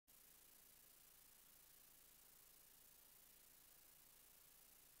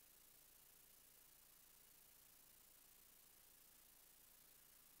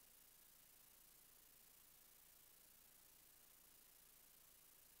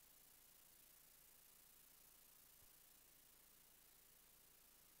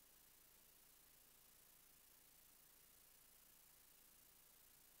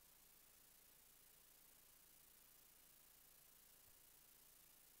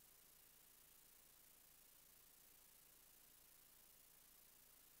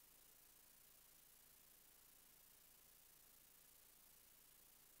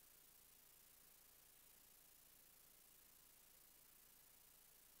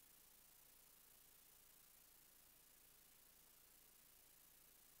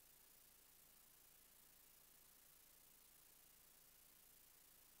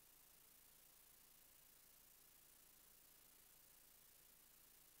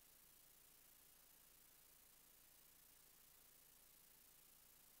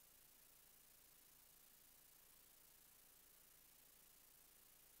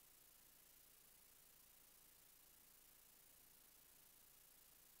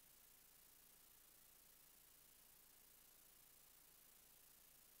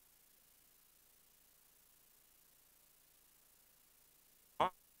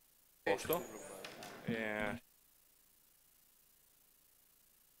posto.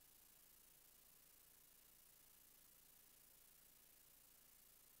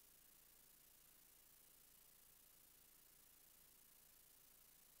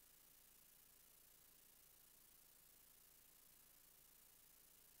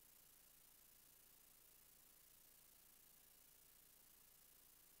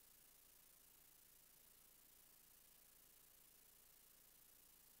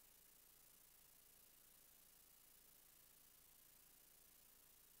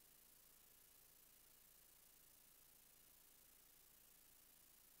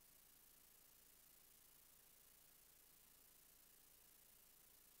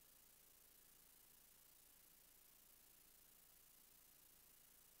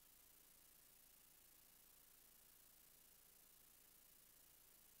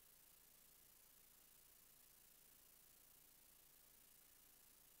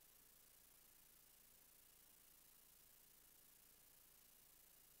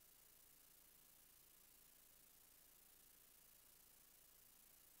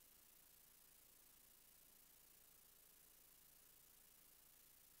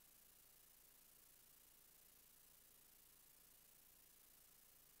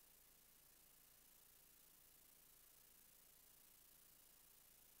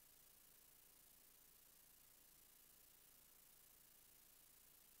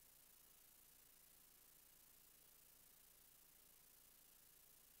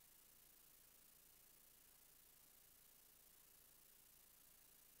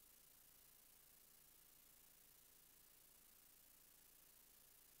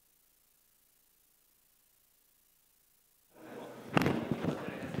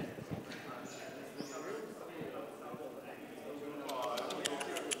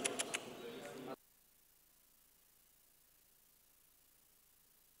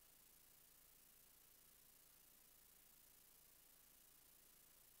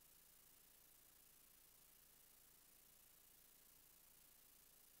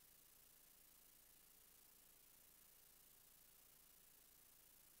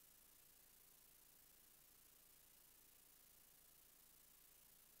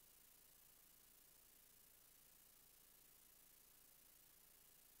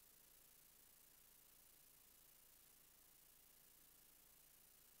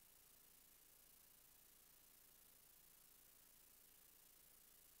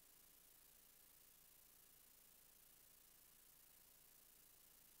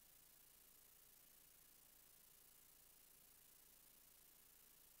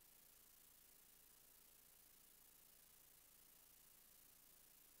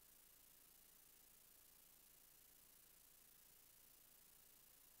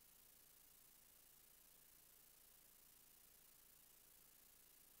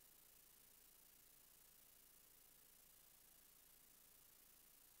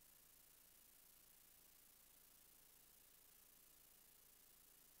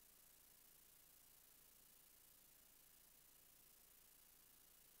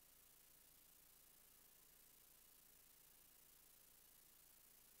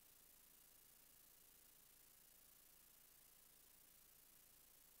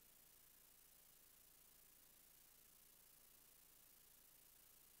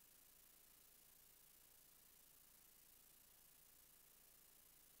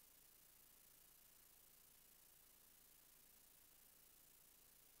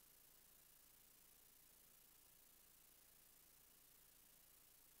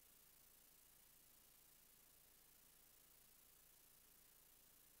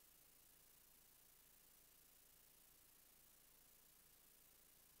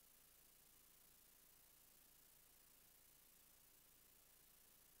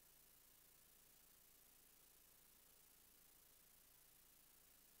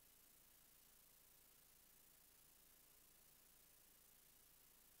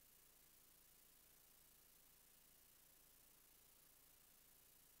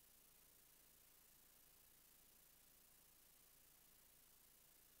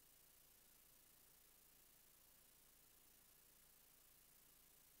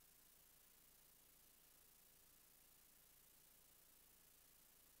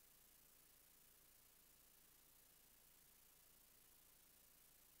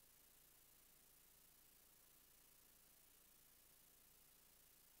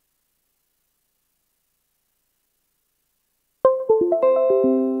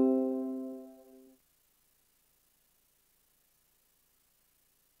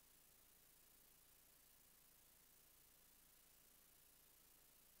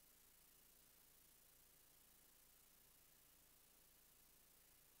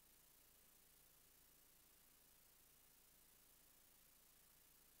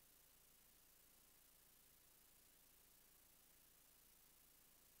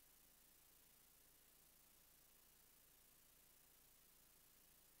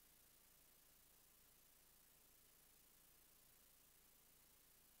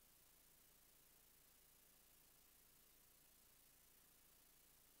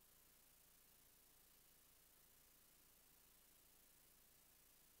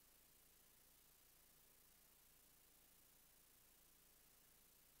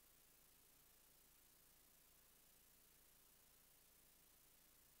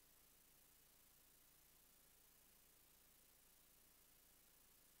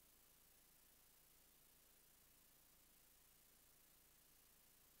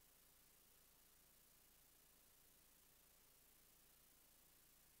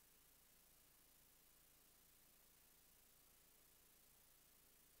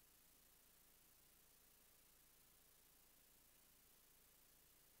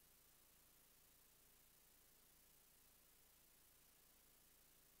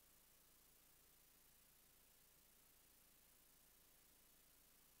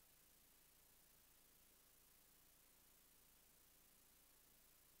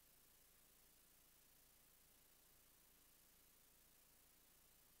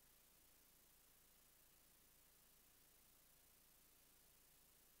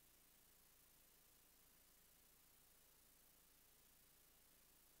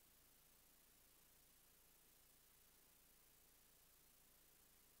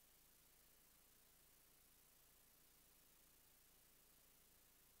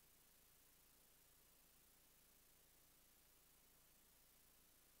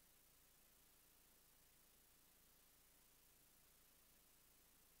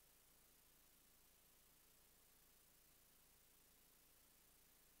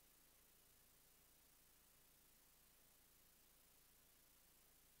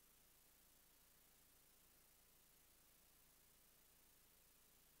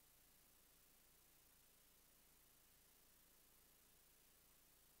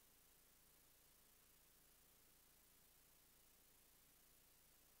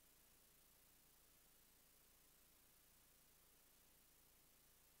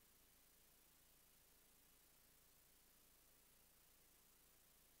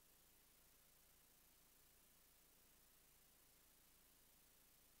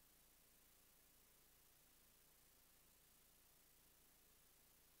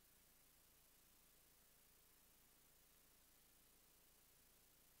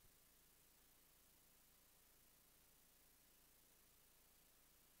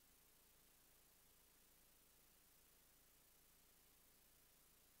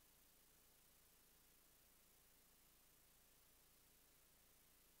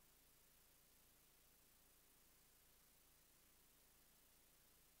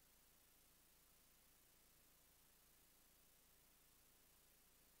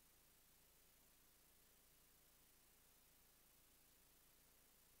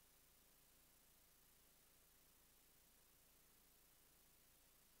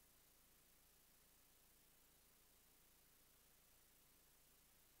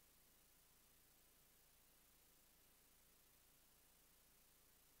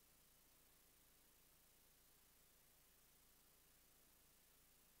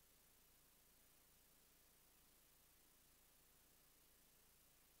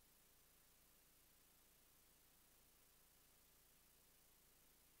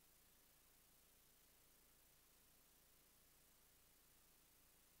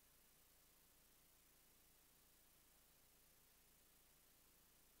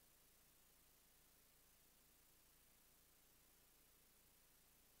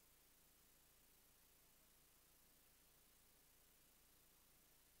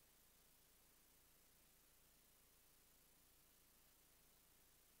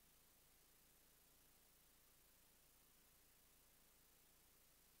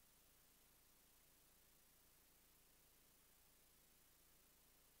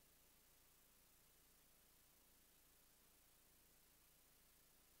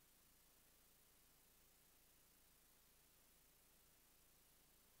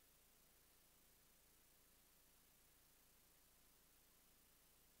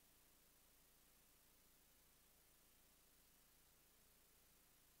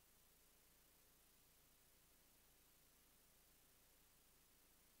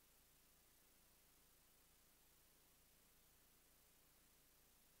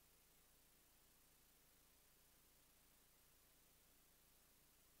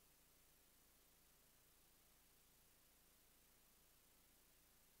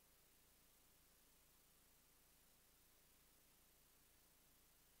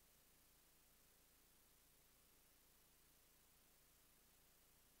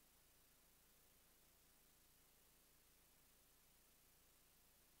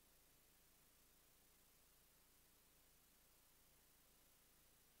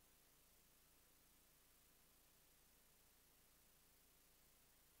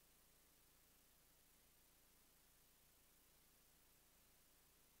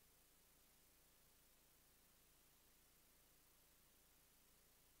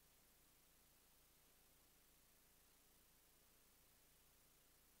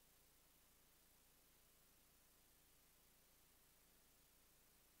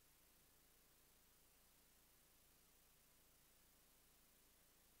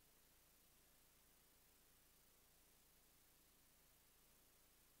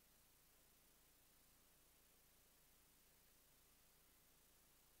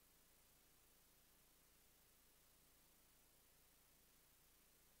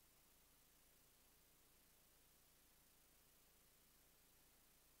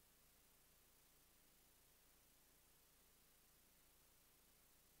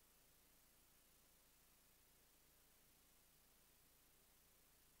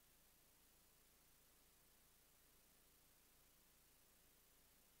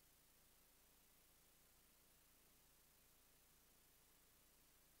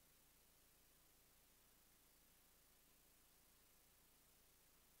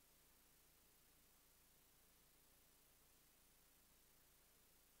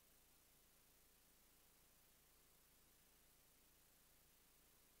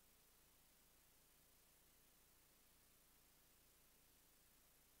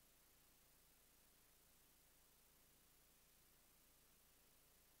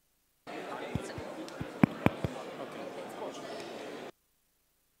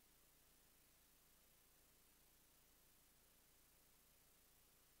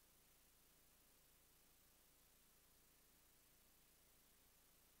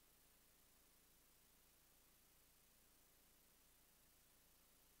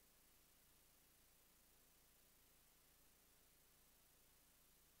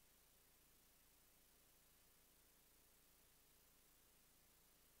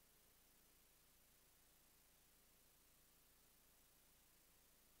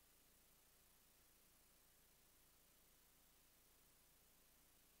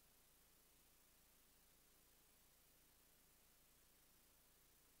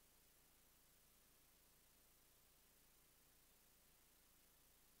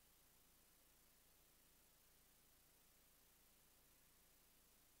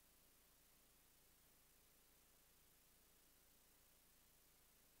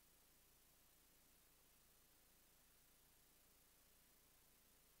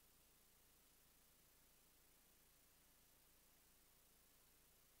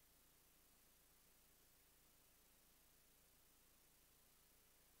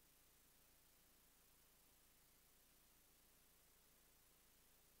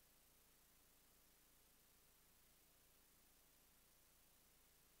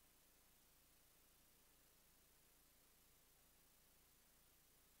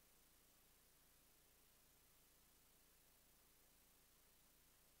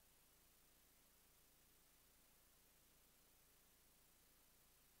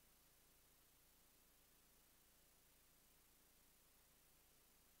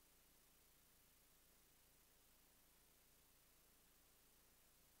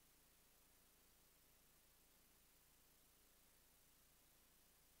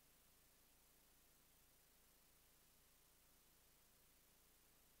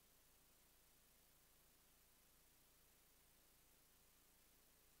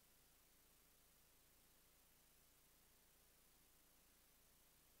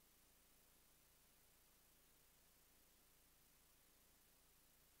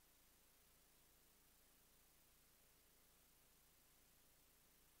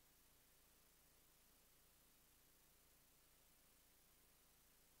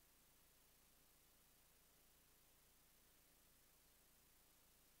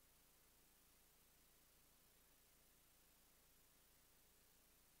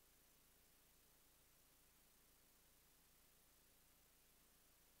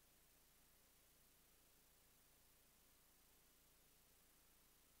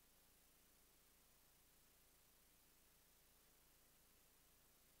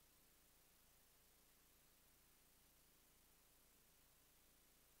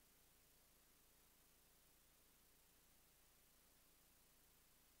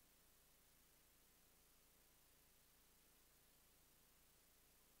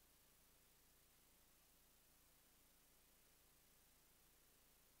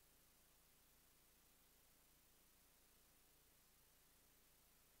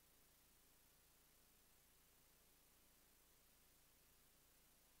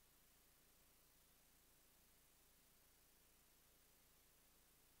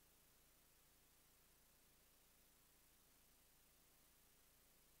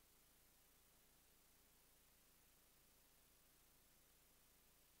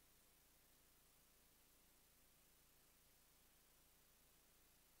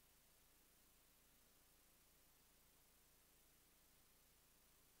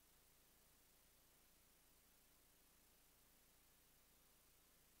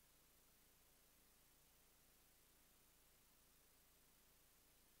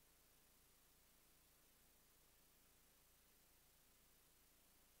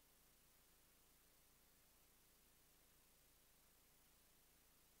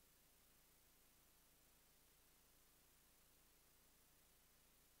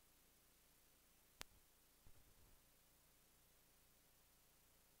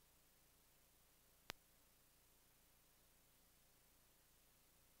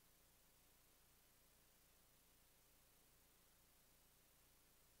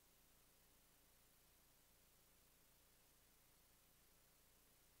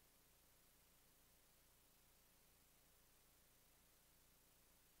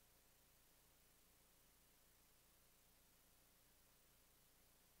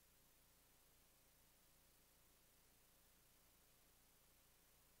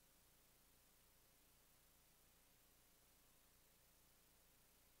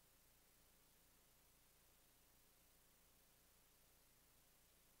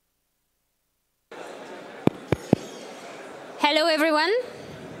 Hello, everyone.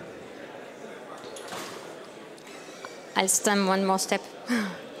 I'll stand one more step.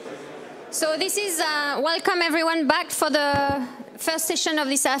 So this is, welcome everyone back for the first session of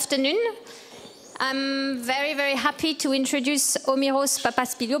this afternoon. I'm very, very happy to introduce Omiros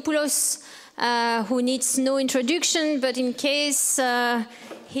Papaspiliopoulos, who needs no introduction, but in case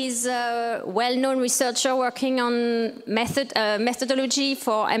he's a well-known researcher working on methodology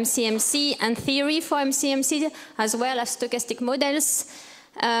for MCMC and theory for MCMC, as well as stochastic models.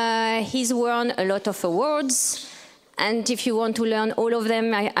 He's won a lot of awards. And if you want to learn all of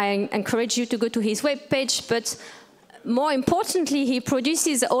them, I encourage you to go to his webpage. But more importantly, he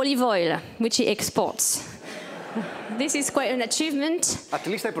produces olive oil, which he exports. This is quite an achievement. At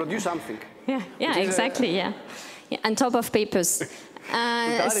least I produce something. Yeah, exactly, yeah. On top of papers.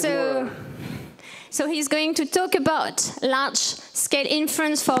 So he's going to talk about large-scale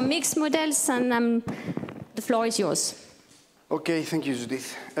inference for mixed models, and the floor is yours. Okay, thank you,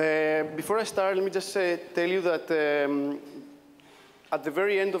 Judith. Before I start, let me just tell you that at the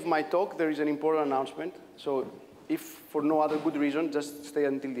very end of my talk, there is an important announcement. So if for no other good reason, just stay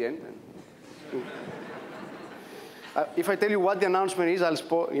until the end. If I tell you what the announcement is, I'll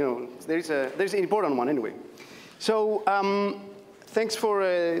spoil, there's an important one anyway. So thanks for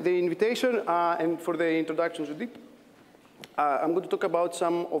the invitation and for the introduction, Judith. I'm going to talk about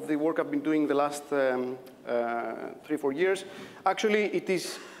some of the work I've been doing the last 3-4 years. Actually, it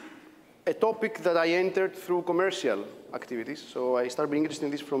is a topic that I entered through commercial activities. So I started being interested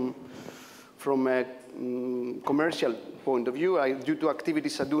in this from a commercial point of view, due to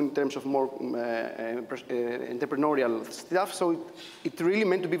activities I do in terms of more entrepreneurial stuff. So it really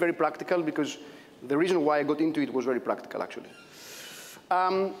meant to be very practical, because the reason why I got into it was very practical, actually.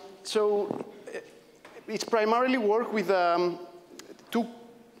 So it's primarily work with two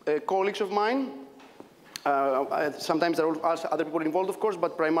colleagues of mine. Sometimes there are also other people involved, of course,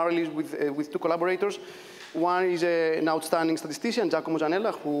 but primarily with two collaborators. One is an outstanding statistician, Giacomo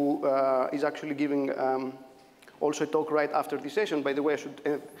Zanella, who is actually giving also a talk right after this session. By the way, I should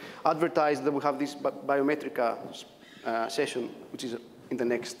advertise that we have this Biometrica session, which is in the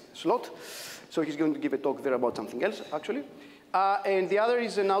next slot. So he's going to give a talk there about something else, actually. And the other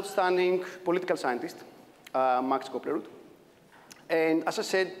is an outstanding political scientist, Max Koplerud. And as I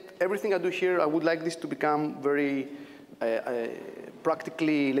said, everything I do here, I would like this to become very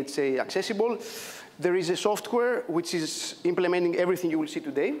practically, let's say, accessible. There is a software which is implementing everything you will see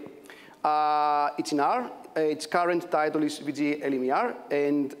today. It's in R. Its current title is VG-LMER,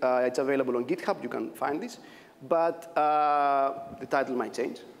 and it's available on GitHub. You can find this. But the title might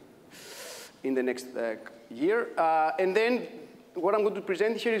change in the next year. And then what I'm going to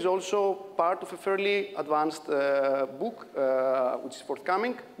present here is also part of a fairly advanced book, which is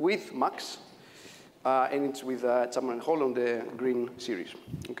forthcoming with Max. And it's with Chapman and Hall on the Green series.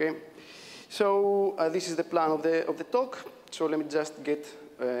 Okay? So this is the plan of the talk. So let me just get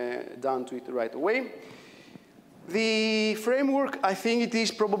down to it right away. The framework, I think it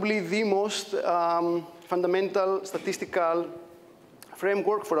is probably the most fundamental statistical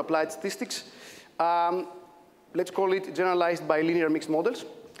framework for applied statistics. Let's call it generalized bilinear mixed models.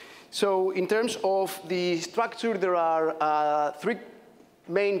 So in terms of the structure, there are three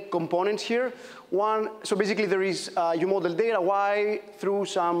main components here. One, so basically there is, you model data Y through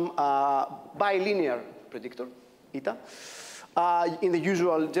some bilinear predictor, eta, in the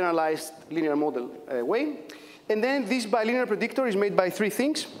usual generalized linear model way. And then this bilinear predictor is made by three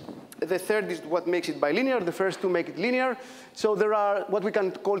things. The third is what makes it bilinear. The first two make it linear. So there are what we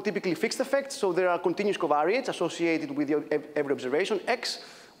can call typically fixed effects. So there are continuous covariates associated with every observation, X,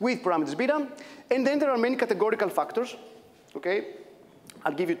 with parameters beta. And then there are many categorical factors. Okay?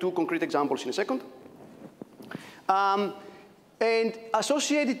 I'll give you two concrete examples in a second. And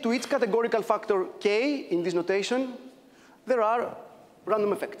associated to each categorical factor K in this notation, there are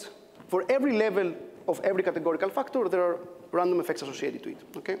random effects. For every level of every categorical factor, there are random effects associated to it.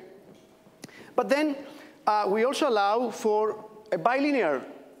 Okay? But then we also allow for a bilinear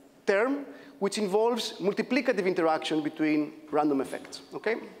term, which involves multiplicative interaction between random effects.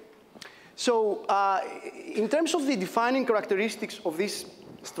 Okay? So in terms of the defining characteristics of this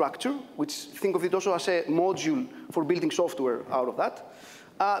structure, which think of it also as a module for building software out of that,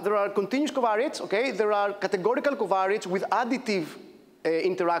 there are continuous covariates. Okay? There are categorical covariates with additive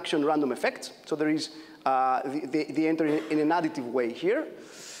interaction random effects. So there is the enter in an additive way here.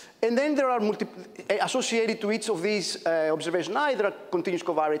 And then there are associated to each of these observation I, there are continuous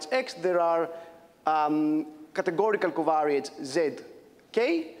covariates X, there are categorical covariates Z,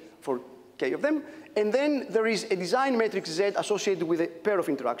 K, for K of them. And then there is a design matrix Z associated with a pair of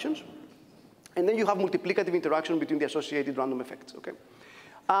interactions. And then you have multiplicative interaction between the associated random effects, okay?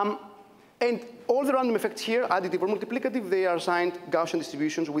 And all the random effects here, additive or multiplicative, they are assigned Gaussian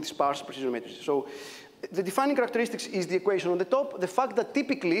distributions with sparse precision matrices. So the defining characteristics is the equation on the top, the fact that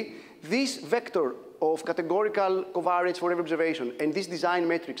typically this vector of categorical covariates for every observation and this design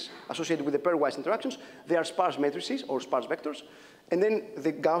matrix associated with the pairwise interactions, they are sparse matrices or sparse vectors. And then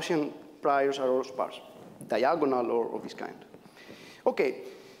the Gaussian priors are all sparse, diagonal or of this kind. Okay,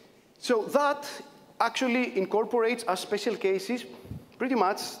 so that actually incorporates as special cases pretty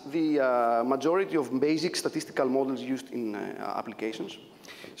much the majority of basic statistical models used in applications.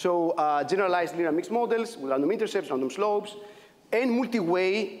 So generalized linear mixed models with random intercepts, random slopes, and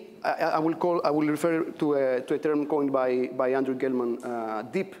multi-way. I will refer to a term coined by Andrew Gell-Mann,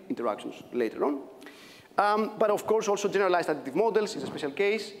 deep interactions later on. But of course, also generalized additive models is a special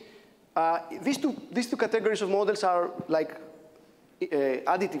case. These two categories of models are like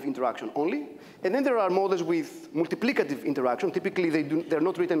additive interaction only. And then there are models with multiplicative interaction. Typically, they're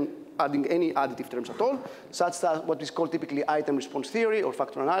not written adding any additive terms at all, such as what is called typically item response theory or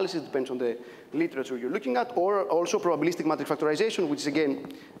factor analysis, depends on the literature you're looking at, or also probabilistic matrix factorization, which is, again,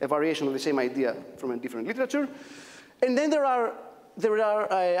 a variation of the same idea from a different literature. And then there are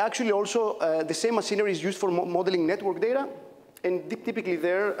actually also the same machinery is used for modeling network data. And typically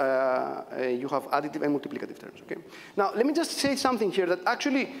there, you have additive and multiplicative terms, okay? Now, let me just say something here that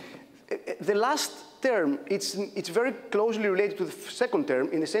actually the last term, it's very closely related to the second term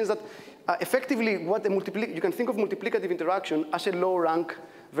in the sense that effectively what you can think of multiplicative interaction as a low rank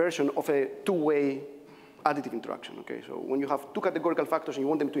version of a two-way additive interaction, okay? So when you have two categorical factors and you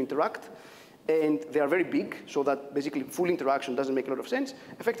want them to interact, and they are very big, so that basically full interaction doesn't make a lot of sense.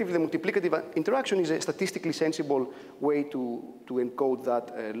 Effectively, the multiplicative interaction is a statistically sensible way to encode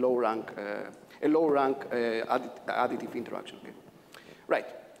that low rank additive interaction. Okay. Right.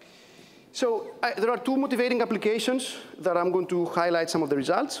 So there are two motivating applications that I'm going to highlight some of the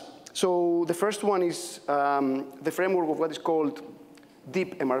results. So the first one is the framework of what is called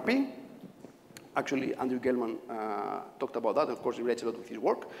deep MRP. Actually, Andrew Gell-Mann talked about that. Of course, he relates a lot with his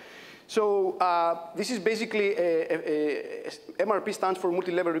work. So this is basically, MRP stands for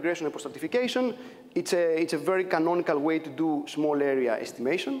multi-level regression and post-stratification. It's a very canonical way to do small area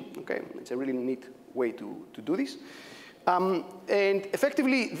estimation. Okay, it's a really neat way to do this. And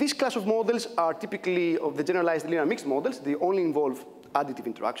effectively, this class of models are typically of the generalized linear mixed models. They only involve additive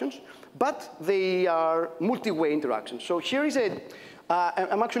interactions, but they are multi-way interactions. So here is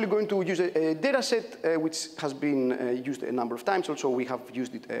I'm actually going to use a data set which has been used a number of times. Also, we have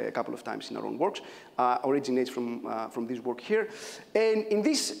used it a couple of times in our own works. Originates from this work here. And in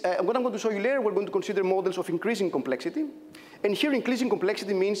this, what I'm going to show you later, we're going to consider models of increasing complexity. And here, increasing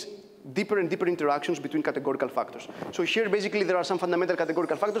complexity means deeper and deeper interactions between categorical factors. So here, basically, there are some fundamental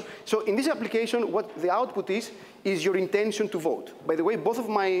categorical factors. So in this application, what the output is your intention to vote. By the way, both of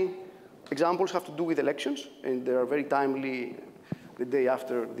my examples have to do with elections, and they are very timely the day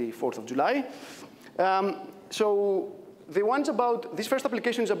after the 4th of July. So the ones about, this first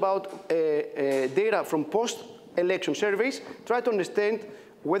application is about data from post-election surveys, try to understand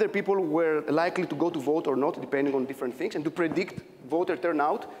whether people were likely to go to vote or not, depending on different things, and to predict voter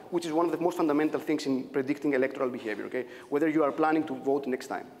turnout, which is one of the most fundamental things in predicting electoral behavior, okay? Whether you are planning to vote next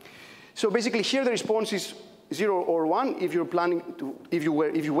time. So basically here the response is 0 or 1 if you're planning to, if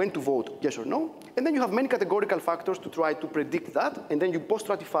you went to vote, yes or no. And then you have many categorical factors to try to predict that, and then you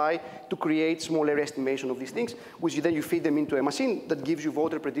post-stratify to create small area estimation of these things, which then you feed them into a machine that gives you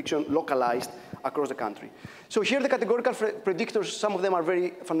voter prediction localized across the country. So here the categorical predictors, some of them are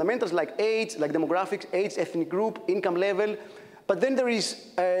very fundamentals, like age, like demographics, age, ethnic group, income level. But then there is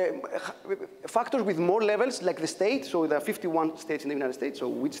factors with more levels, like the state. So there are 51 states in the United States, so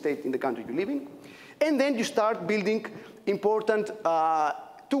which state in the country you live in. And then you start building important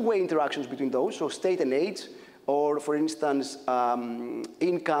two-way interactions between those, so state and age, or for instance,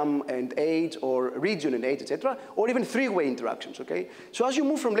 income and age, or region and age, etc., or even three-way interactions, okay? So as you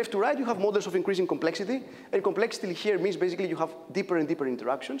move from left to right, you have models of increasing complexity, and complexity here means basically you have deeper and deeper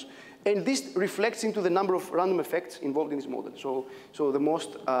interactions, and this reflects into the number of random effects involved in this model. So the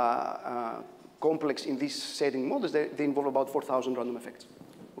most complex in this setting models, they involve about 4,000 random effects,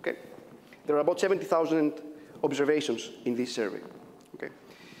 okay? There are about 70,000 observations in this survey, okay?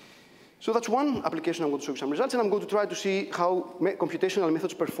 So that's one application. I'm going to show you some results, and I'm going to try to see how computational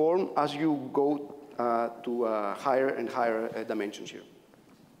methods perform as you go to higher and higher dimensions here.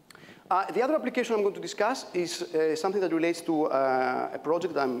 The other application I'm going to discuss is something that relates to a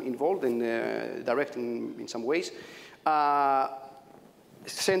project I'm involved in, directing in some ways.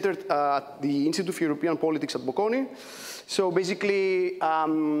 centered at the Institute of European Politics at Bocconi. So basically,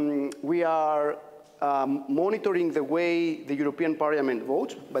 we are monitoring the way the European Parliament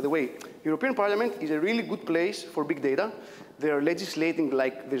votes. By the way, European Parliament is a really good place for big data. They are legislating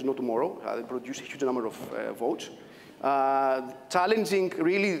like there's no tomorrow. They produce a huge number of votes, challenging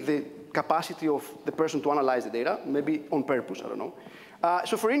really the capacity of the person to analyze the data, maybe on purpose, I don't know.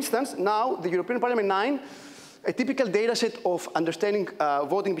 So for instance, now the European Parliament 9, a typical data set of understanding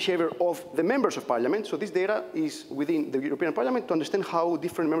voting behavior of the members of parliament. So this data is within the European Parliament to understand how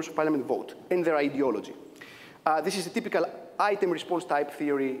different members of parliament vote and their ideology. This is a typical item response type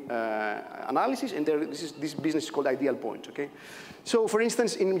theory analysis, and this business is called ideal points, okay? So for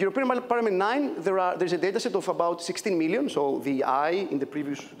instance, in European Parliament 9, there's a data set of about 16 million. So the I in the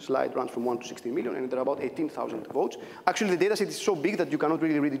previous slide runs from 1 to 16 million, and there are about 18,000 votes. Actually, the data set is so big that you cannot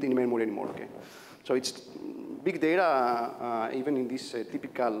really read it in memory anymore, okay? So it's big data, even in this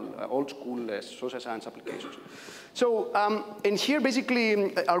typical old school social science applications. So, and here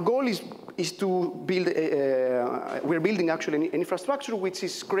basically our goal is to build, we're building actually an infrastructure which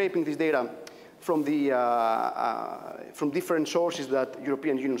is scraping this data from from different sources that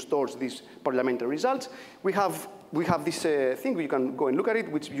European Union stores these parliamentary results. We have this thing where you can go and look at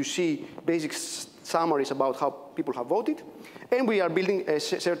it, which you see basic summaries about how people have voted. And we are building a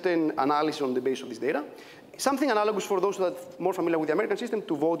certain analysis on the basis of this data. Something analogous for those that are more familiar with the American system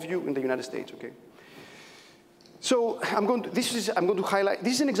to VoteView in the United States, okay? So I'm going to highlight,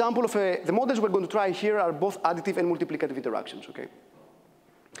 this is an example of the models we're going to try here are both additive and multiplicative interactions, okay?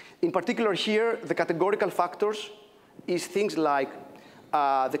 In particular here, the categorical factors is things like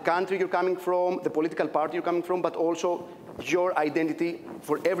the country you're coming from, the political party you're coming from, but also your identity.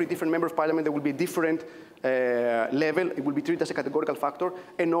 For every different member of parliament, there will be a different level. It will be treated as a categorical factor.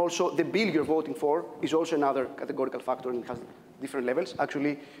 And also, the bill you're voting for is also another categorical factor, and it has different levels,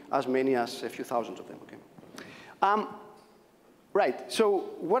 actually as many as a few thousands of them, okay? Right,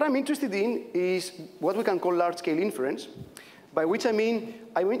 so what I'm interested in is what we can call large-scale inference, by which I mean,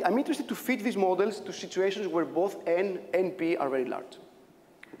 I'm interested to fit these models to situations where both N and P are very large,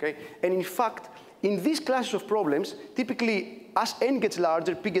 okay? And in fact, in these classes of problems, typically, as N gets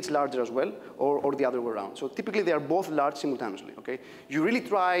larger, P gets larger as well, or the other way around. So typically, they are both large simultaneously, okay? You really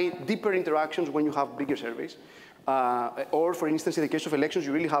try deeper interactions when you have bigger surveys. Or for instance, in the case of elections,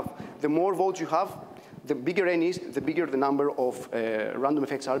 you really have, the more votes you have, the bigger N is, the bigger the number of random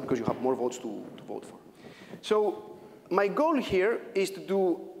effects are, because you have more votes to vote for. So my goal here is to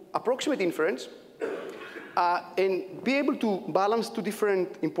do approximate inference and be able to balance two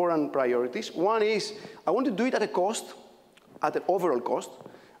different important priorities. One is, I want to do it at a cost, at an overall cost,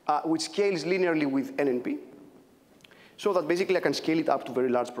 which scales linearly with N and P, so that basically I can scale it up to very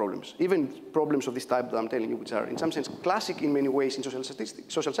large problems, even problems of this type that I'm telling you, which are in some sense classic in many ways in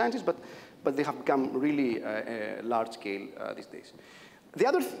social sciences, but they have become really large scale these days. The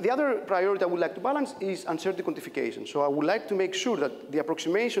other priority I would like to balance is uncertainty quantification. So I would like to make sure that the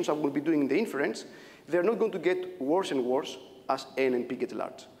approximations I will be doing in the inference, they're not going to get worse and worse as N and P get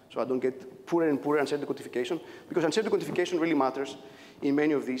large. So I don't get poorer and poorer uncertainty quantification, because uncertainty quantification really matters in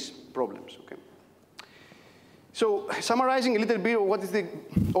many of these problems, okay? So summarizing a little bit of what is the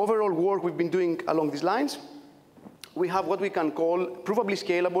overall work we've been doing along these lines, we have what we can call provably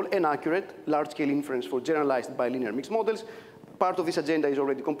scalable and accurate large-scale inference for generalized bilinear mixed models. Part of this agenda is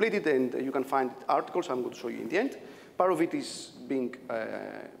already completed, and you can find articles I'm going to show you in the end. Part of it is being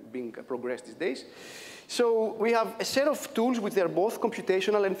progressed these days. So we have a set of tools which are both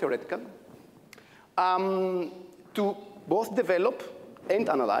computational and theoretical to both develop and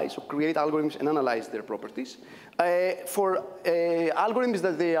analyze, so create algorithms and analyze their properties. For algorithms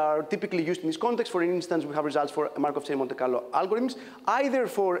that they are typically used in this context, for instance, we have results for Markov chain Monte Carlo algorithms, either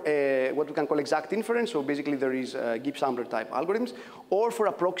for what we can call exact inference, so basically there is Gibbs-Ambler type algorithms, or for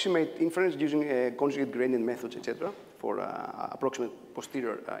approximate inference using conjugate gradient methods, etc., for approximate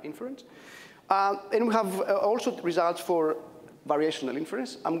posterior inference. And we have also results for variational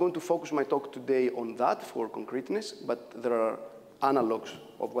inference. I'm going to focus my talk today on that for concreteness, but there are analogs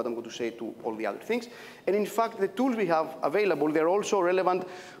of what I'm going to say to all the other things. And in fact, the tools we have available, they're also relevant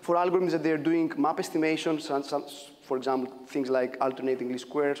for algorithms that they're doing map estimations, for example, things like alternating least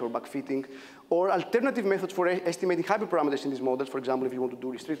squares or backfitting, or alternative methods for estimating hyperparameters in these models, for example, if you want to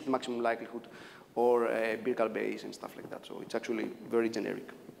do restricted maximum likelihood or Birkal Bayes and stuff like that. So it's actually very generic.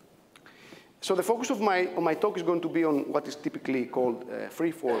 So the focus of my talk is going to be on what is typically called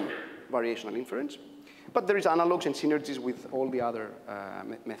free-form variational inference. But there is analogs and synergies with all the other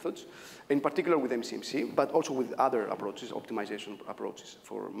methods, in particular with MCMC, but also with other approaches, optimization approaches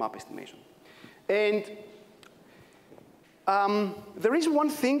for map estimation. And There is one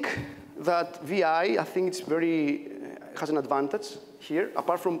thing that VI, I think it's has an advantage here,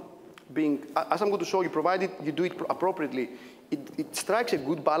 apart from being, as I'm going to show you, provided you do it appropriately, it strikes a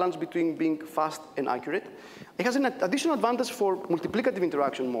good balance between being fast and accurate. It has an additional advantage for multiplicative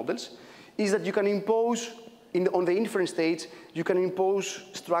interaction models, is that you can impose, on the inference stage, you can impose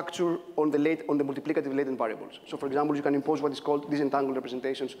structure on the multiplicative latent variables. So for example, you can impose what is called disentangled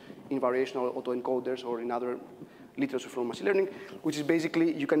representations in variational autoencoders or in other literature from machine learning, which is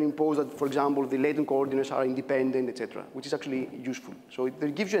basically, you can impose that, for example, the latent coordinates are independent, etc., which is actually useful. So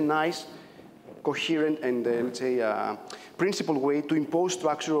it gives you a nice, coherent, and let's say, principled way to impose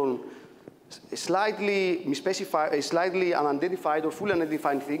structure on slightly misspecified, slightly unidentified or fully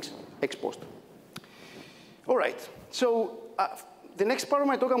unidentified things ex post. All right, so the next part of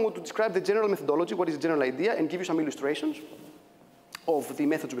my talk, I'm going to describe the general methodology, what is the general idea, and give you some illustrations of the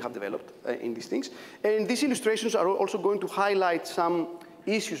methods we have developed in these things. And these illustrations are also going to highlight some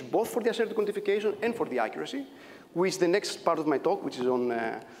issues, both for the asserted quantification and for the accuracy, which the next part of my talk, which is on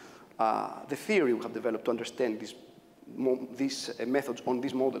the theory we have developed to understand these methods on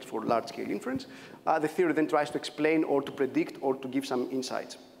these models for large-scale inference. The theory then tries to explain or to predict or to give some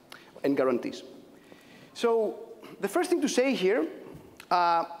insights and guarantees. So the first thing to say here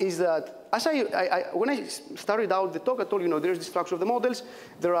is that when I started out the talk, I told you, there's the structure of the models.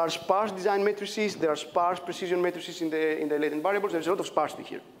 There are sparse design matrices. There are sparse precision matrices in the latent variables. There's a lot of sparsity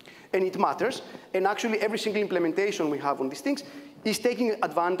here. And it matters. And actually, every single implementation we have on these things is taking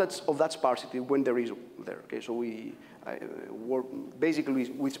advantage of that sparsity when there is there. Okay? So we work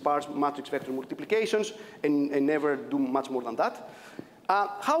basically with sparse matrix vector multiplications and never do much more than that.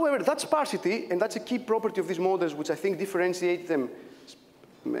 However, that sparsity, and that's a key property of these models, which I think differentiate them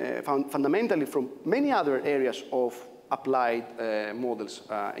fundamentally from many other areas of applied models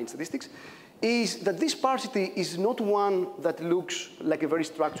in statistics, is that this sparsity is not one that looks like a very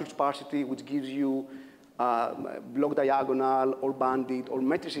structured sparsity, which gives you block diagonal or banded or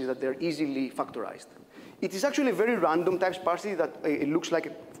matrices that they're easily factorized. It is actually a very random type sparsity that it looks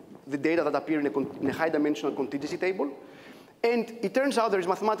like the data that appear in a high-dimensional contingency table. And it turns out there's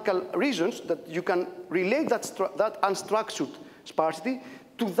mathematical reasons that you can relate that unstructured sparsity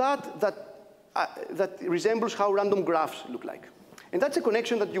to that resembles how random graphs look like. And that's a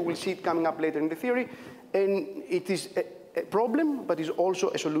connection that you will see coming up later in the theory. And it is a problem, but is also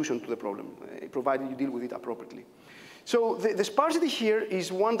a solution to the problem, provided you deal with it appropriately. So the sparsity here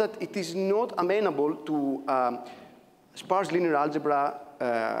is one that it is not amenable to sparse linear algebra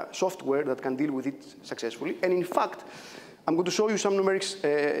software that can deal with it successfully. And in fact, I'm going to show you some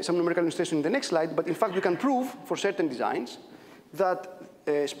numerical illustration in the next slide, but in fact, we can prove for certain designs that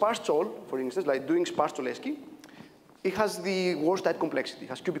sparse Chol, for instance, like doing sparse Cholesky, it has the worst type complexity, it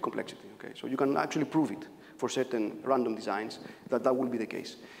has cubic complexity. Okay? So you can actually prove it for certain random designs that will be the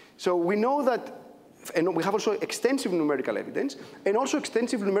case. So we know that, and we have also extensive numerical evidence, and also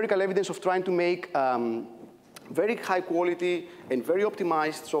extensive numerical evidence of trying to make very high quality and very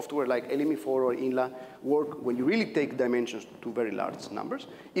optimized software like LME4 or INLA work when you really take dimensions to very large numbers.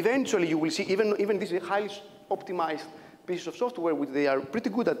 Eventually, you will see even these highly optimized pieces of software, which they are pretty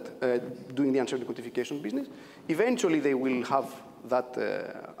good at doing the uncertain quantification business, eventually they will have that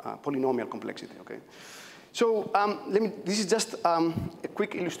polynomial complexity. Okay? So this is just a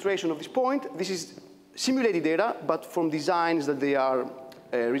quick illustration of this point. This is simulated data, but from designs that they are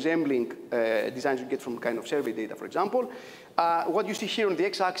resembling designs you get from kind of survey data, for example. What you see here on the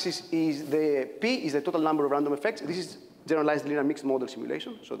x-axis is the P, is the total number of random effects. This is generalized linear mixed model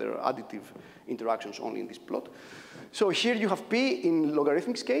simulation, so there are additive interactions only in this plot. So here you have P in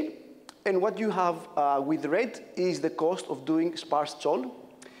logarithmic scale, and what you have with red is the cost of doing sparse Chol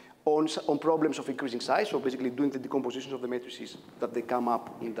on problems of increasing size, so basically doing the decompositions of the matrices that they come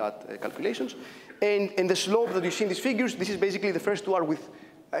up in that calculations. And the slope that you see in these figures, this is basically the first two are with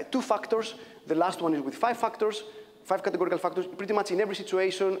 2 factors. The last one is with 5 factors, 5 categorical factors. Pretty much in every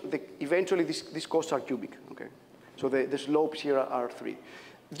situation, eventually these costs are cubic. Okay? So the slopes here are 3.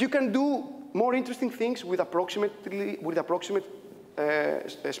 You can do more interesting things with approximate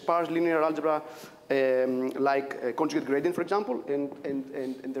sparse linear algebra, like conjugate gradient, for example.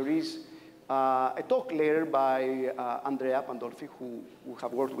 And there is a talk later by Andrea Pandolfi, who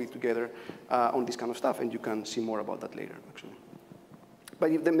have worked with together on this kind of stuff, and you can see more about that later, actually.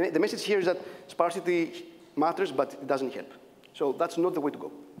 But the message here is that sparsity matters, but it doesn't help. So that's not the way to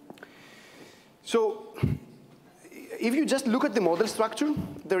go. So if you just look at the model structure,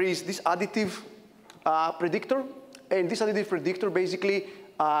 there is this additive predictor, and this additive predictor basically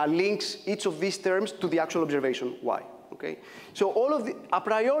links each of these terms to the actual observation y. okay? So a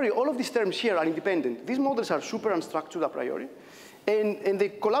priori, all of these terms here are independent. These models are super unstructured a priori, and they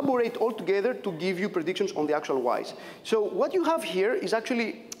collaborate all together to give you predictions on the actual Ys. So what you have here is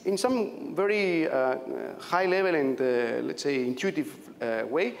actually, in some very high level and, let's say, intuitive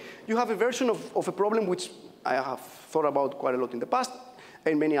way, you have a version of a problem which I have thought about quite a lot in the past,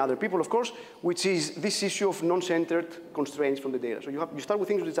 and many other people, of course, which is this issue of non-centered constraints from the data. So you start with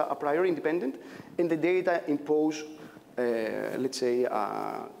things which are a priori independent, and the data impose, let's say,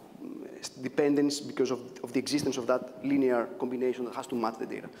 dependence because of the existence of that linear combination that has to match the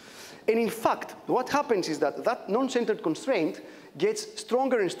data. And in fact, what happens is that that non-centered constraint gets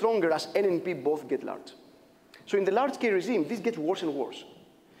stronger and stronger as N and P both get large. So in the large-scale regime, this gets worse and worse.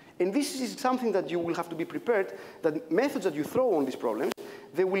 And this is something that you will have to be prepared, that methods that you throw on these problems,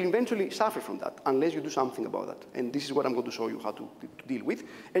 they will eventually suffer from that unless you do something about that. And this is what I'm going to show you how to deal with.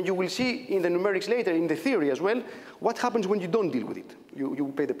 And you will see in the numerics later, in the theory as well, what happens when you don't deal with it.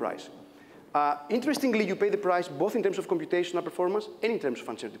 You pay the price. Interestingly, you pay the price both in terms of computational performance and in terms of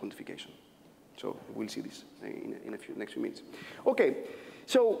uncertainty quantification. So we'll see this in a next few minutes. OK,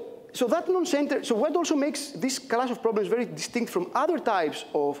 so that non-centered, so what also makes this class of problems very distinct from other types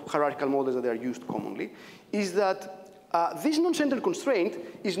of hierarchical models that are used commonly is that this non-centered constraint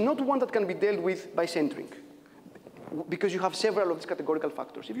is not one that can be dealt with by centering, because you have several of these categorical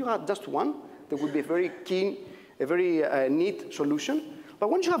factors. If you had just one, there would be a very neat solution. But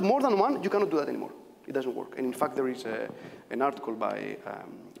once you have more than one, you cannot do that anymore. It doesn't work. And in fact, there is an article by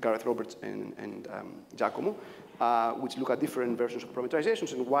Gareth Roberts and Giacomo, which look at different versions of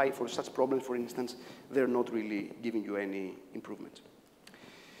parameterizations and why, for such problems, for instance, they're not really giving you any improvements.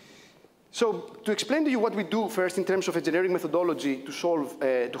 So to explain to you what we do first in terms of a generic methodology to solve,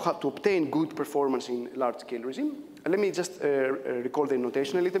 to obtain good performance in large-scale regime, let me just recall the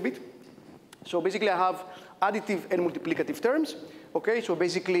notation a little bit. So basically, I have additive and multiplicative terms. Okay, so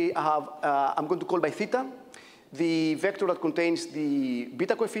basically, I have, I'm going to call by theta the vector that contains the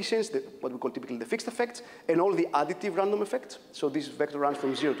beta coefficients, what we call typically the fixed effects, and all the additive random effects. So this vector runs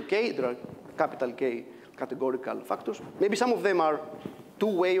from 0 to k. There are capital K categorical factors. Maybe some of them are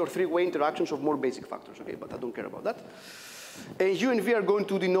two-way or three-way interactions of more basic factors, okay, but I don't care about that. And U and V are going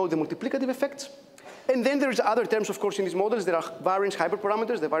to denote the multiplicative effects. And then there's other terms, of course, in these models. There are variance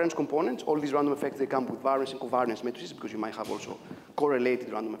hyperparameters, the variance components. All these random effects, they come with variance and covariance matrices because you might have also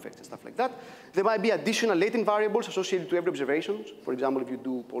correlated random effects and stuff like that. There might be additional latent variables associated to every observation. For example, if you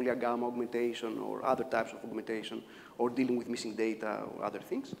do polygamma augmentation or other types of augmentation or dealing with missing data or other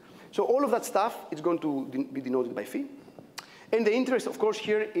things. So all of that stuff is going to be denoted by phi. And the interest, of course,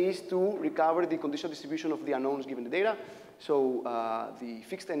 here is to recover the conditional distribution of the unknowns given the data. So the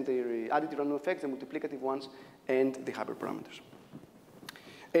fixed and the additive random effects, the multiplicative ones, and the hyperparameters.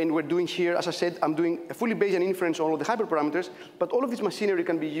 And we're doing here, as I said, I'm doing a fully Bayesian inference on all of the hyperparameters, but all of this machinery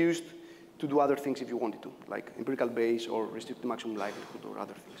can be used to do other things if you wanted to, like empirical Bayes or restricted maximum likelihood or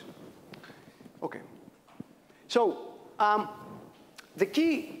other things. OK. So the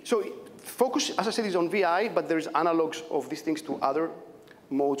key, so focus, as I said, is on VI, but there's analogs of these things to other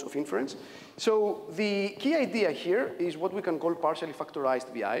modes of inference. So the key idea here is what we can call partially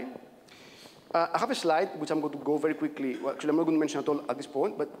factorized VI. I have a slide, which I'm going to go very quickly. Well, actually, I'm not going to mention at all at this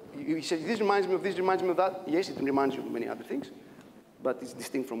point, but you said, this reminds me of this, reminds me of that. Yes, it reminds you of many other things, but it's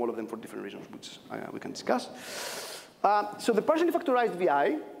distinct from all of them for different reasons, which we can discuss. So the partially factorized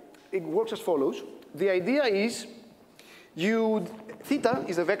VI, it works as follows. The idea is theta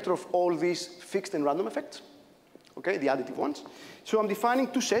is a vector of all these fixed and random effects, okay, the additive ones. So I'm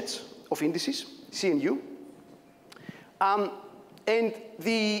defining two sets of indices, C and U. And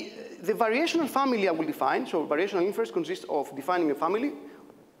the variational family I will define, so variational inference consists of defining a family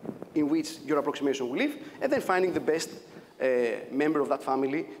in which your approximation will live, and then finding the best member of that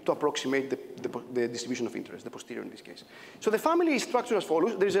family to approximate the distribution of interest, the posterior in this case. So the family is structured as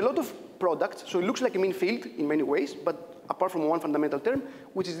follows. There's a lot of products, so it looks like a mean field in many ways, but apart from one fundamental term,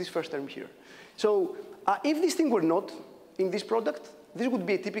 which is this first term here. So if this thing were not in this product, this would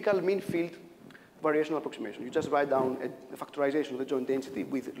be a typical mean field variational approximation. You just write down a factorization of the joint density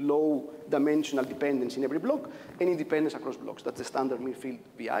with low dimensional dependence in every block and independence across blocks. That's the standard mean field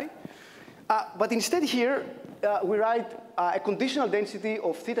VI. But instead here, we write a conditional density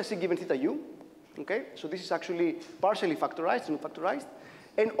of theta C given theta U. Okay? So this is actually partially factorized and factorized.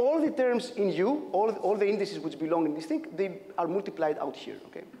 And all the terms in U, all the indices which belong in this thing, they are multiplied out here.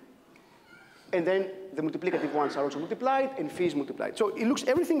 Okay? And then the multiplicative ones are also multiplied, and phi is multiplied. So it looks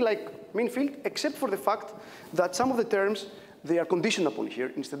everything like mean field, except for the fact that some of the terms, they are conditioned upon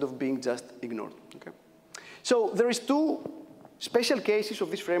here instead of being just ignored. Okay? So there is two special cases of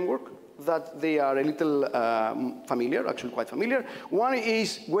this framework that they are a little familiar, actually quite familiar. One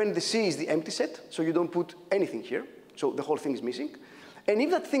is when the C is the empty set, so you don't put anything here, so the whole thing is missing. And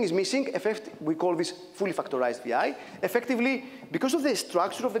if that thing is missing, we call this fully factorized VI. Effectively, because of the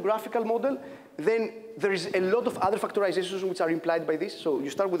structure of the graphical model, then there is a lot of other factorizations which are implied by this. So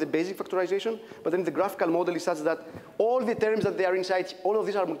you start with the basic factorization, but then the graphical model is such that all the terms that they are inside, all of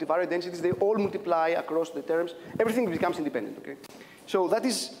these are multivariate densities, they all multiply across the terms. Everything becomes independent, okay? So that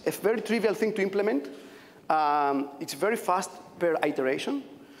is a very trivial thing to implement. It's very fast per iteration,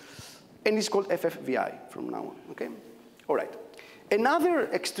 and it's called FFVI from now on, okay? All right. Another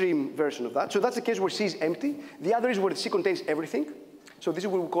extreme version of that, so that's the case where C is empty. The other is where C contains everything. So this is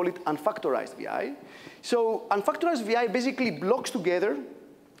what we call it unfactorized VI. So unfactorized VI basically blocks together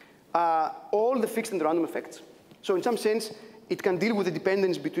all the fixed and the random effects. So in some sense, it can deal with the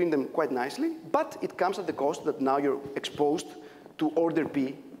dependence between them quite nicely, but it comes at the cost that now you're exposed to order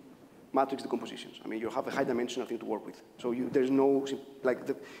P matrix decompositions. I mean, you have a high-dimensional thing to work with. So there's no, like,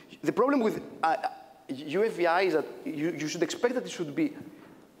 the problem with UFVI is that you should expect that it should be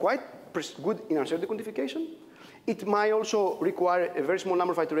quite good in uncertainty quantification. It might also require a very small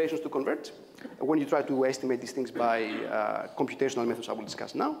number of iterations to convert when you try to estimate these things by computational methods I will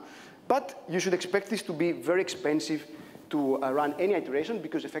discuss now. But you should expect this to be very expensive to run any iteration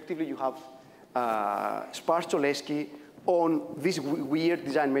because effectively you have sparse Cholesky on these weird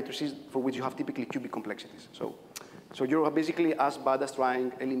design matrices for which you have typically cubic complexities. So you're basically as bad as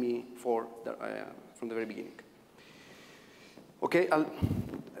trying LME from the very beginning. Okay,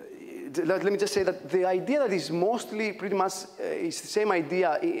 let me just say that the idea that is mostly pretty much is the same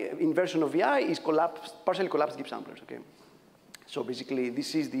idea in version of VI is partially collapsed Gibbs samplers, okay? So basically,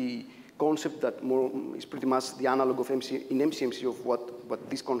 this is the concept that is pretty much the analog of in MCMC of what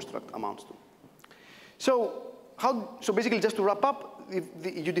this construct amounts to. So basically, just to wrap up,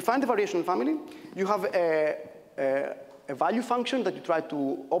 you define the variational family. You have a value function that you try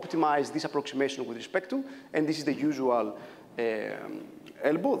to optimize this approximation with respect to, and this is the usual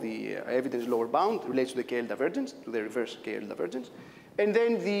elbow, the evidence lower bound, relates to the KL divergence, to the reverse KL divergence. And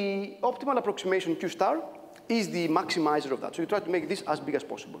then the optimal approximation Q star is the maximizer of that. So you try to make this as big as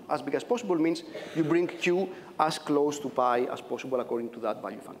possible. As big as possible means you bring Q as close to pi as possible according to that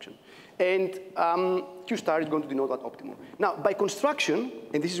value function. And Q star is going to denote that optimal. Now, by construction,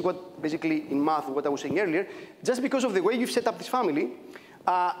 and this is what basically in math, what I was saying earlier, just because of the way you've set up this family,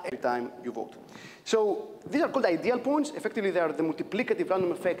 every time you vote. So these are called ideal points. Effectively, they are the multiplicative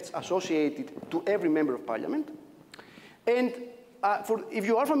random effects associated to every member of parliament. And if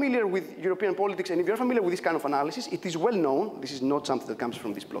you are familiar with European politics and if you're familiar with this kind of analysis, it is well known. This is not something that comes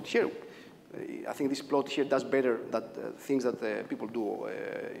from this plot here. I think this plot here does better than things that people do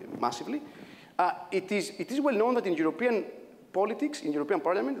massively. It is well known that in European politics, in European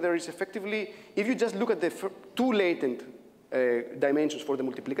Parliament, there is effectively, if you just look at the two latent dimensions for the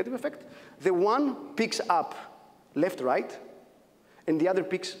multiplicative effect, the one picks up left-right, and the other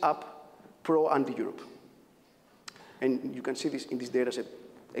picks up pro-anti-Europe. And you can see this in this data set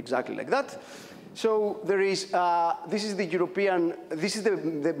exactly like that. So there is, this is the European, this is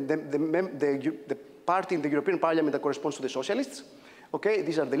the party in the European Parliament that corresponds to the socialists. Okay,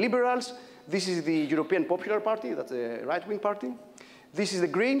 these are the liberals. This is the European Popular Party, that's a right-wing party. This is the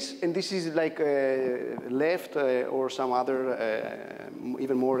Greens, and this is like left or some other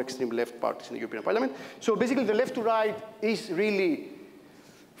even more extreme left parties in the European Parliament. So basically, the left to right is really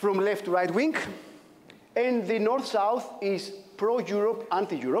from left to right wing, and the north-south is pro-Europe,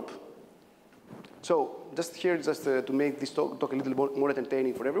 anti-Europe. So just here, just to make this talk a little more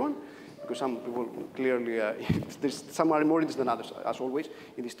entertaining for everyone, because some people clearly, some are more interested than others, as always,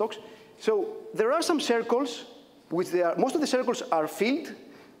 in these talks. So there are some circles, which most of the circles are filled,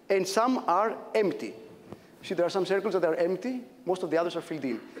 and some are empty. See, there are some circles that are empty, most of the others are filled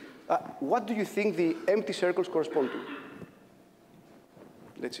in. What do you think the empty circles correspond to?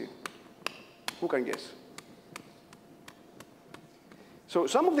 Let's see. Who can guess? So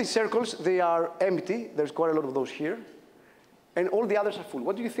some of these circles, they are empty. There's quite a lot of those here. And all the others are full.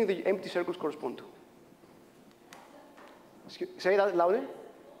 What do you think the empty circles correspond to? Say that louder.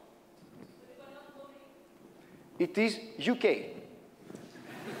 It is UK.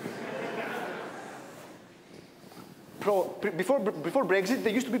 Before Brexit,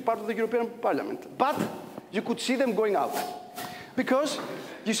 they used to be part of the European Parliament. But you could see them going out. Because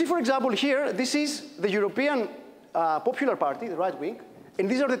you see, for example, here, this is the European Popular Party, the right wing, and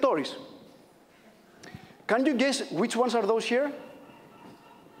these are the Tories. Can you guess which ones are those here?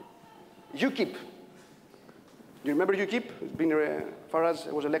 UKIP. You remember UKIP?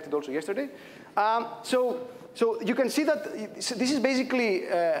 Farage was elected also yesterday. So So you can see that this is basically,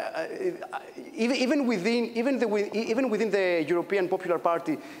 even within the European Popular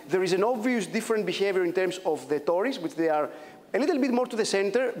Party, there is an obvious different behavior in terms of the Tories, which they are a little bit more to the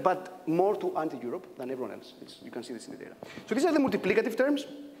center, but more to anti-Europe than everyone else. You can see this in the data. So these are the multiplicative terms,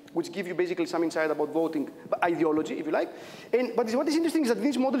 which give you basically some insight about voting ideology, if you like. But what is interesting is that in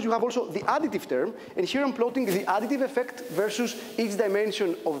these models you have also the additive term, and here I'm plotting the additive effect versus each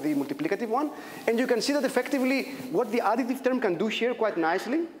dimension of the multiplicative one. And you can see that effectively what the additive term can do here quite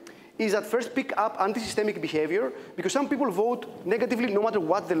nicely is that first pick up anti-systemic behavior, because some people vote negatively no matter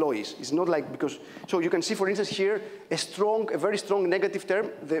what the law is. It's not like because, so you can see, for instance, here a very strong negative term.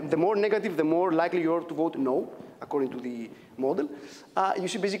 The more negative, the more likely you are to vote no, according to the model. You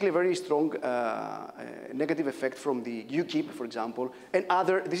see basically a very strong negative effect from the UKIP, for example, and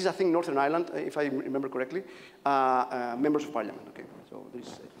other, this is I think Northern Ireland, if I remember correctly, members of parliament, okay. So this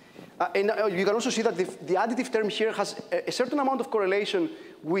is, and you can also see that the additive term here has a certain amount of correlation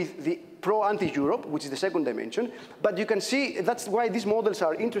with the pro-anti-Europe, which is the second dimension. But you can see that's why these models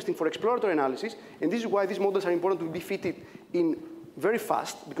are interesting for exploratory analysis, and this is why these models are important to be fitted in very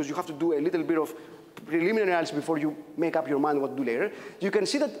fast, because you have to do a little bit of preliminary analysis before you make up your mind what to do later. You can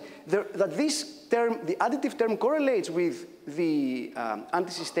see that, this term, the additive term, correlates with the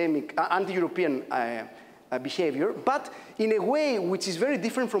anti-systemic, anti-European behavior, but in a way which is very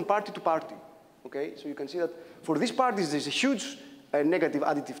different from party to party. Okay, so you can see that for these parties there's a huge negative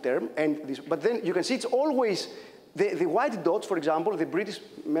additive term, but then you can see it's always the white dots, for example, the British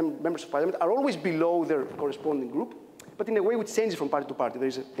members of parliament are always below their corresponding group, but in a way which changes from party to party. There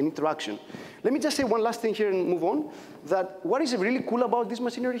is an interaction. Let me just say one last thing here and move on. That what is really cool about this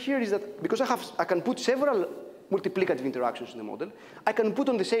machinery here is that because I can put several multiplicative interactions in the model, I can put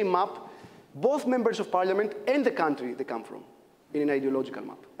on the same map both members of parliament and the country they come from in an ideological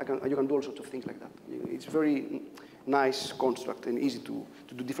map. You can do all sorts of things like that. It's very nice construct and easy to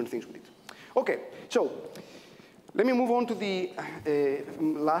do different things with it. Okay, so let me move on to the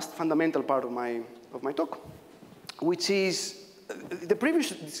last fundamental part of my talk, which is the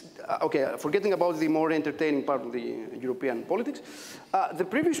previous, okay, forgetting about the more entertaining part of the European politics, the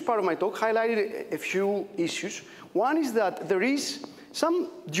previous part of my talk highlighted a few issues. One is that there is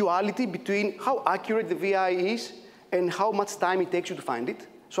some duality between how accurate the VI is and how much time it takes you to find it.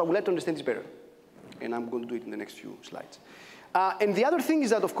 So I would like to understand this better. And I'm going to do it in the next few slides. And the other thing is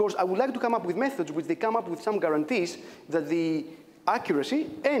that, of course, I would like to come up with methods which they come up with some guarantees that the accuracy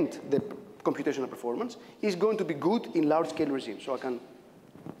and the computational performance is going to be good in large-scale regimes. So I can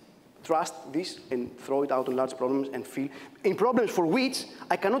trust this and throw it out on large problems and feel in problems for which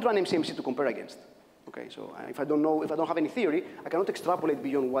I cannot run MCMC to compare against. Okay, so if I don't have any theory, I cannot extrapolate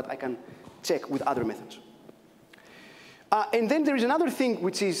beyond what I can check with other methods. And then there is another thing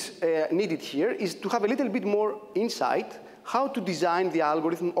which is needed here, is to have a little bit more insight how to design the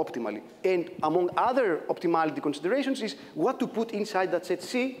algorithm optimally. And among other optimality considerations is what to put inside that set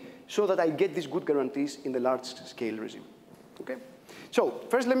C so that I get these good guarantees in the large-scale regime. Okay? So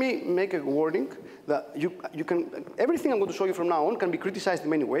first, let me make a warning that you can, everything I'm going to show you from now on can be criticized in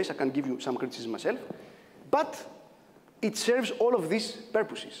many ways. I can give you some criticism myself. But it serves all of these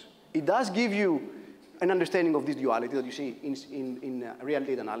purposes. It does give you an understanding of this duality that you see in real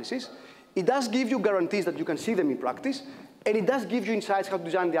data analysis. It does give you guarantees that you can see them in practice. And it does give you insights how to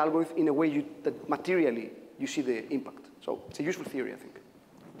design the algorithm in a way that materially you see the impact. So it's a useful theory, I think,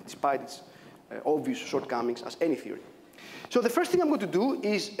 despite its obvious shortcomings as any theory. So the first thing I'm going to do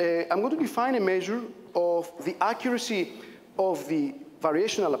is I'm going to define a measure of the accuracy of the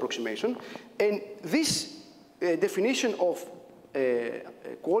variational approximation. And this definition of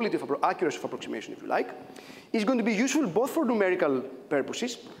quality of accuracy of approximation, if you like, is going to be useful both for numerical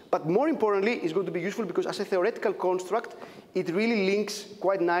purposes, but more importantly, it's going to be useful because as a theoretical construct, it really links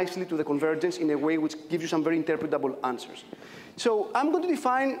quite nicely to the convergence in a way which gives you some very interpretable answers. So I'm going to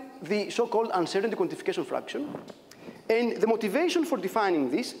define the so-called uncertainty quantification fraction. And the motivation for defining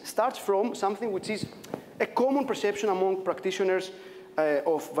this starts from something which is a common perception among practitioners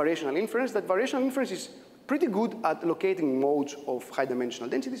of variational inference, that variational inference is pretty good at locating modes of high-dimensional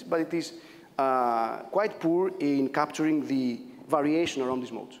densities, but it is quite poor in capturing the variation around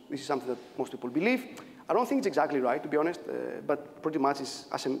these modes. This is something that most people believe. I don't think it's exactly right, to be honest, but pretty much is,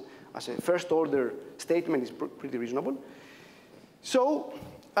 as a first-order statement, is pretty reasonable. So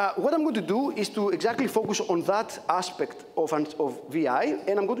what I'm going to do is to exactly focus on that aspect of VI,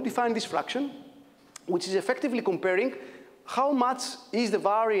 and I'm going to define this fraction, which is effectively comparing how much is the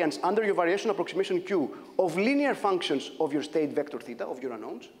variance under your variation approximation Q of linear functions of your state vector theta, of your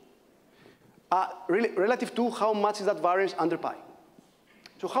unknowns, relative to how much is that variance under pi.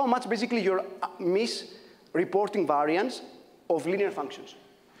 So how much basically your miss reporting variance of linear functions.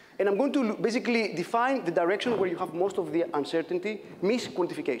 And I'm going to basically define the direction where you have most of the uncertainty,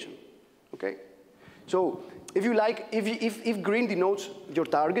 misquantification, okay? So if you like, if green denotes your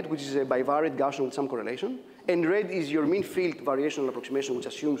target, which is a bivariate Gaussian with some correlation, and red is your mean field variational approximation, which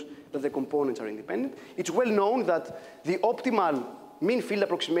assumes that the components are independent, it's well known that the optimal mean field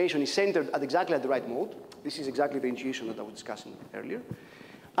approximation is centered exactly at the right mode. This is exactly the intuition that I was discussing earlier.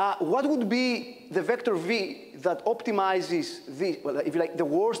 What would be the vector V that optimizes the, well, if you like, the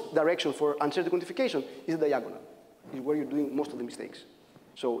worst direction for uncertain quantification is the diagonal, is where you're doing most of the mistakes.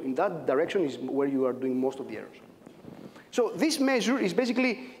 So in that direction is where you are doing most of the errors. So this measure is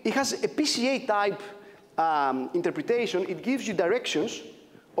basically, it has a PCA type interpretation. It gives you directions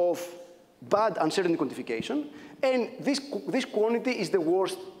of bad uncertainty quantification, and this quantity is the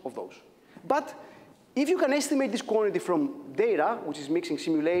worst of those. But if you can estimate this quantity from data, which is mixing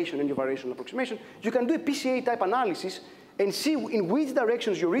simulation and your variational approximation, you can do a PCA type analysis and see in which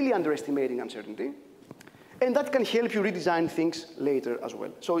directions you're really underestimating uncertainty. And that can help you redesign things later as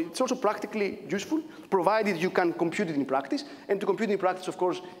well. So it's also practically useful, provided you can compute it in practice. And to compute in practice, of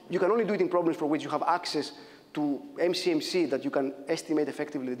course, you can only do it in problems for which you have access to MCMC that you can estimate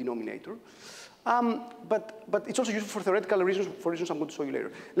effectively the denominator. But it's also useful for theoretical reasons, for reasons I'm going to show you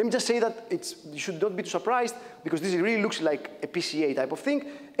later. Let me just say that you should not be too surprised, because this really looks like a PCA type of thing.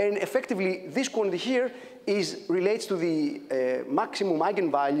 And effectively, this quantity here relates to the maximum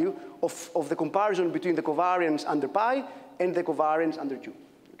eigenvalue of the comparison between the covariance under pi and the covariance under Q.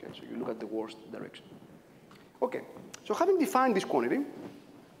 Okay, so you look at the worst direction. Okay, so having defined this quantity,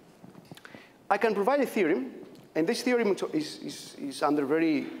 I can provide a theorem, and this theorem is under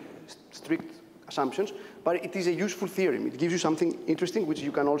very strict assumptions, but it is a useful theorem. It gives you something interesting, which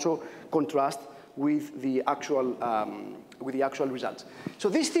you can also contrast with the actual results. So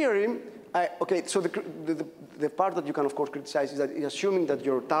this theorem, okay, so the part that you can, of course, criticize is that it's assuming that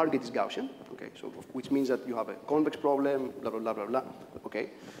your target is Gaussian, okay, so which means that you have a convex problem, blah, blah, blah, blah, blah, okay.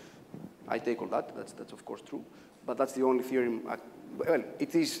 I take all that, that's of course true, but that's the only theorem, well,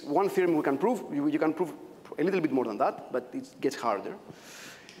 it is one theorem we can prove. You can prove a little bit more than that, but it gets harder.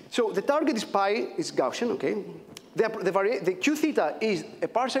 So the target is pi, is Gaussian, okay? The Q theta is a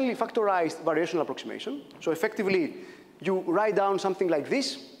partially factorized variational approximation. So effectively, you write down something like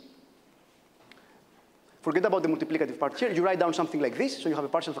this. Forget about the multiplicative part here. You write down something like this, so you have a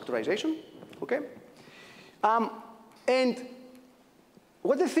partial factorization, okay? And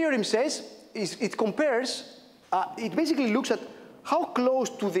what the theorem says is it compares, it basically looks at how close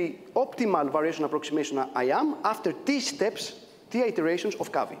to the optimal variational approximation I am after t steps, t iterations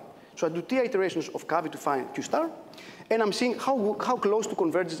of Cavi. So I do t iterations of Cavi to find Q star, and I'm seeing how close to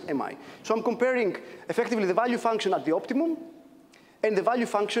convergence am I. So I'm comparing effectively the value function at the optimum and the value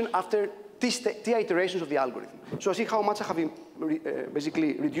function after t iterations of the algorithm. So I see how much I have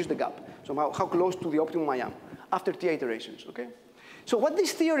basically reduced the gap. So how close to the optimum I am after t iterations, okay? So what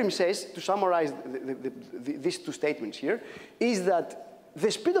this theorem says, to summarize these two statements here, is that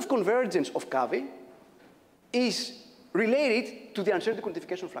the speed of convergence of Cavi is related to the uncertainty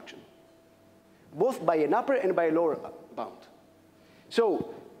quantification fraction, both by an upper and by a lower bound.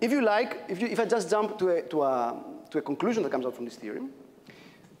 So if you like, if I just jump to a conclusion that comes out from this theorem,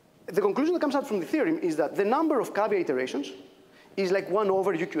 the conclusion that comes out from the theorem is that the number of Cavi iterations is like 1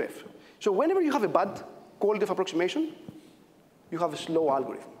 over UQF. So whenever you have a bad quality of approximation, you have a slow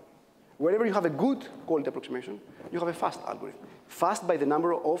algorithm. Wherever you have a good quality approximation, you have a fast algorithm. Fast by the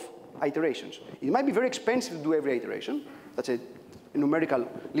number of iterations. It might be very expensive to do every iteration. That's a numerical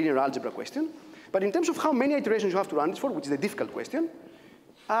linear algebra question. But in terms of how many iterations you have to run this for, which is a difficult question,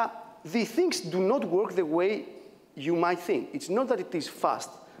 the things do not work the way you might think. It's not that it is fast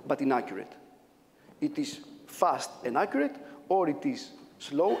but inaccurate. It is fast and accurate, or it is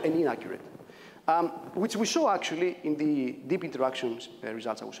slow and inaccurate. Which we saw actually in the deep interactions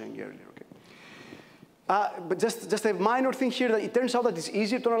results I was saying earlier. Okay. But just a minor thing here, that it turns out that it's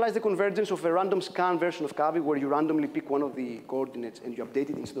easier to analyze the convergence of a random scan version of Cavi, where you randomly pick one of the coordinates and you update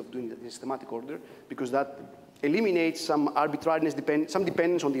it instead of doing it in systematic order, because that eliminates some arbitrariness, some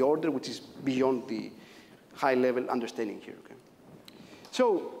dependence on the order, which is beyond the high-level understanding here. Okay.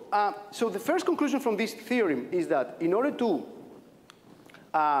 So the first conclusion from this theorem is that in order to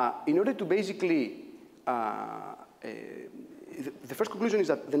basically, the first conclusion is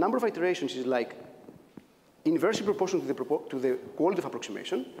that the number of iterations is like inversely proportional to the quality of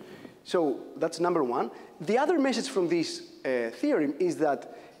approximation. So that's number one. The other message from this theorem is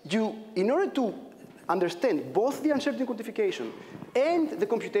that in order to understand both the uncertainty quantification and the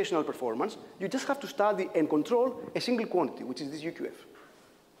computational performance, you just have to study and control a single quantity, which is this UQF.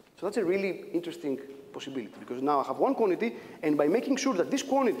 So that's a really interesting possibility, because now I have one quantity, and by making sure that this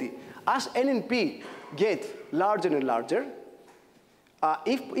quantity, as n and p get larger and larger,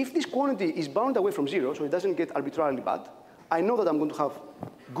 if this quantity is bound away from 0, so it doesn't get arbitrarily bad, I know that I'm going to have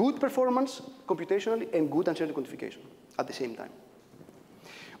good performance computationally and good uncertainty quantification at the same time.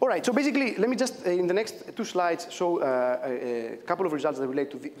 All right, so basically, let me just, in the next 2 slides, show a couple of results that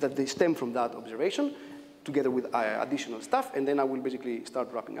relate to that they stem from that observation, together with additional stuff, and then I will basically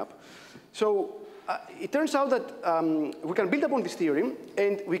start wrapping up. So it turns out that we can build upon this theorem,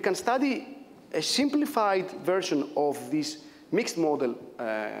 and we can study a simplified version of this mixed model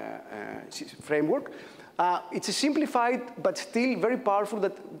framework. It's a simplified, but still very powerful,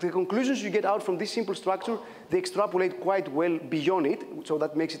 that the conclusions you get out from this simple structure, they extrapolate quite well beyond it, so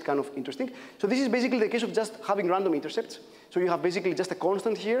that makes it kind of interesting. So this is basically the case of just having random intercepts. So you have basically just a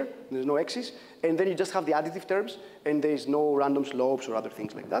constant here, there's no x's, and then you just have the additive terms, and there's no random slopes or other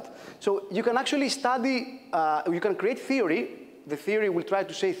things like that. So you can actually study, you can create theory. The theory will try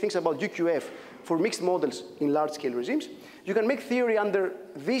to say things about UQF for mixed models in large-scale regimes. You can make theory under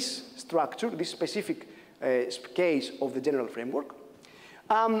this structure, this specific case of the general framework,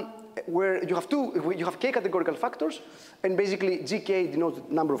 where you have k categorical factors, and basically gk denotes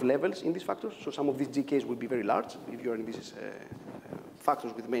the number of levels in these factors. So some of these gk's will be very large if you are in these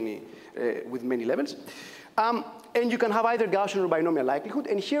factors with many levels. And you can have either Gaussian or binomial likelihood.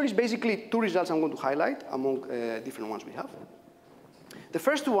 And here is basically 2 results I'm going to highlight among different ones we have. The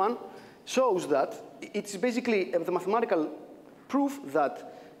first one shows that it's basically the mathematical proof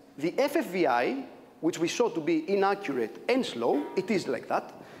that the FFVI, which we saw to be inaccurate and slow, it is like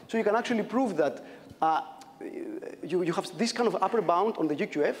that. So you can actually prove that you have this kind of upper bound on the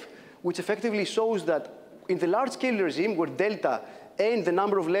UQF, which effectively shows that in the large-scale regime where delta and the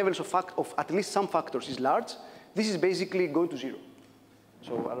number of levels of at least some factors is large, this is basically going to 0.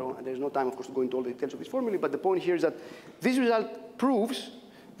 So there's no time, of course, to go into all the details of this formula, but the point here is that this result proves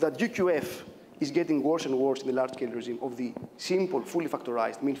that UQF is getting worse and worse in the large-scale regime of the simple, fully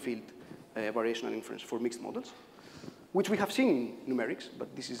factorized mean-field variational inference for mixed models, which we have seen in numerics,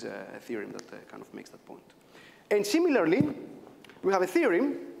 but this is a theorem that kind of makes that point. And similarly, we have a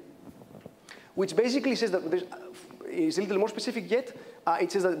theorem which basically says that is a little more specific yet.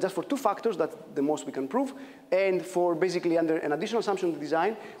 It says that just for 2 factors, that's the most we can prove, and for basically under an additional assumption of the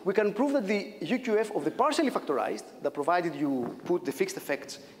design, we can prove that the UQF of the partially factorized, that provided you put the fixed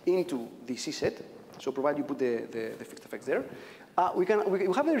effects into the C set, so provided you put the fixed effects there, we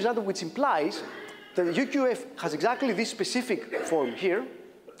have the result which implies that the UQF has exactly this specific form here.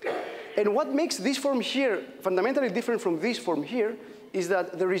 And what makes this form here fundamentally different from this form here is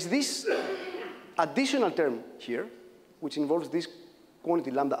that there is this additional term here, which involves this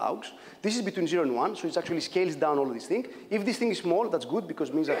quantity lambda aux. This is between 0 and 1, so it actually scales down all of these things. If this thing is small, that's good, because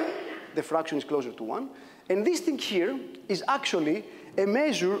it means that the fraction is closer to 1. And this thing here is actually a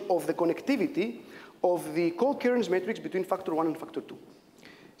measure of the connectivity of the co-occurrence matrix between factor 1 and factor 2.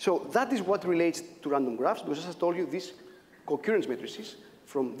 So that is what relates to random graphs, because as I told you, these co-occurrence matrices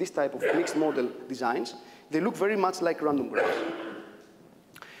from this type of mixed model designs, they look very much like random graphs.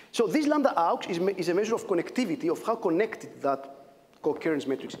 So this lambda aux is a measure of connectivity, of how connected that co-occurrence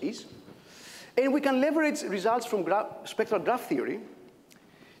matrix is. And we can leverage results from spectral graph theory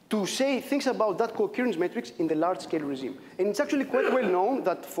to say things about that co-occurrence matrix in the large-scale regime. And it's actually quite well known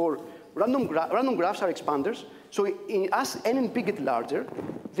that for random graphs are expanders. So as n and p get larger,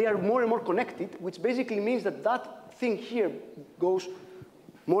 they are more and more connected, which basically means that that thing here goes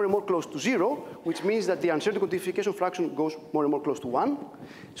more and more close to 0, which means that the uncertainty quantification fraction goes more and more close to 1.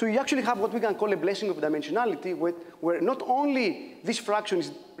 So you actually have what we can call a blessing of dimensionality, where not only this fraction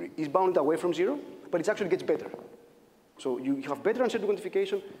is bounded away from 0, but it actually gets better. So you have better uncertainty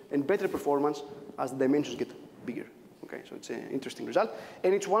quantification and better performance as the dimensions get bigger. Okay, so it's an interesting result.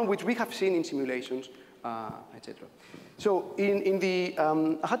 And it's one which we have seen in simulations, etc. So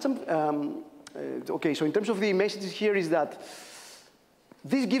I had some, okay, so in terms of the messages here is that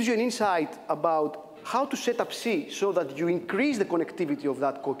this gives you an insight about how to set up C so that you increase the connectivity of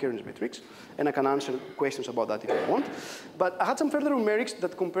that co-occurrence matrix. And I can answer questions about that if you want. But I had some further numerics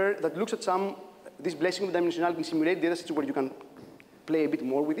that looks at this blessing of dimensionality and simulate data sets where you can play a bit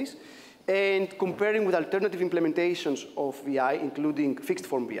more with this. And comparing with alternative implementations of VI, including fixed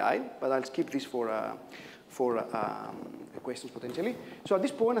form VI, but I'll skip this for questions potentially. So at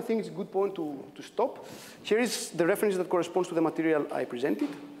this point, I think it's a good point to stop. Here is the reference that corresponds to the material I presented.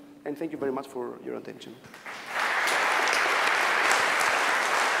 And thank you very much for your attention.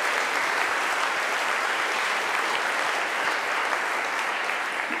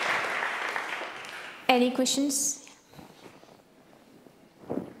 Any questions?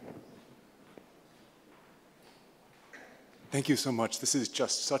 Thank you so much. This is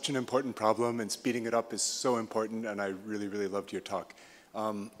just such an important problem, and speeding it up is so important, and I really, really loved your talk.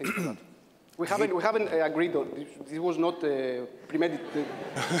 Thank you for that. We haven't agreed on this. Was not premeditated.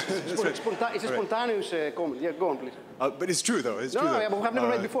 It's a spontaneous comment. Yeah, go on, please. But it's true, though. It's true, though. Yeah, but we have never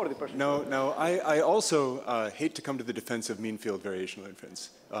read before the person. No. I also hate to come to the defense of mean field variational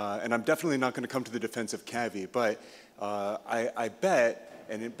inference, and I'm definitely not going to come to the defense of CAVI. But I bet,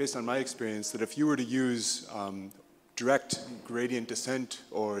 and based on my experience, that if you were to use direct gradient descent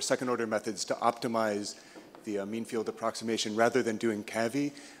or second-order methods to optimize the mean field approximation rather than doing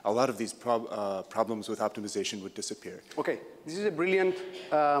CAVI, a lot of these problems with optimization would disappear. Okay, this is a brilliant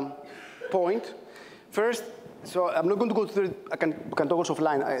point. First, so I'm not going to go through it. We can talk also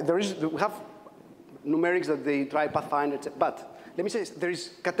offline. We have numerics that they try pathfinder, etc. But let me say this, there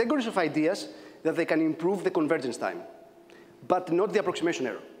is categories of ideas that they can improve the convergence time, but not the approximation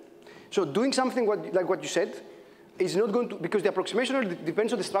error. So doing something like what you said is not going to, because the approximation error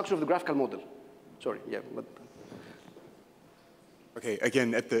depends on the structure of the graphical model. Sorry, yeah, but. Okay,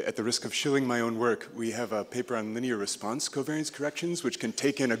 again, at the risk of shilling my own work, we have a paper on linear response covariance corrections, which can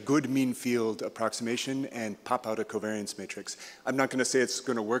take in a good mean field approximation and pop out a covariance matrix. I'm not going to say it's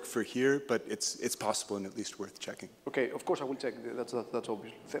going to work for here, but it's possible and at least worth checking. Okay, of course I will check. That's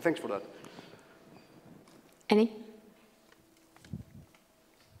obvious. Thanks for that. Any?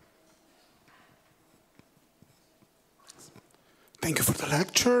 Thank you for the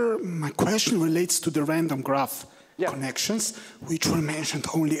lecture. My question relates to the random graph connections, which were mentioned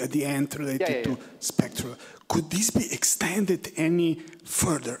only at the end related to spectral. Could this be extended any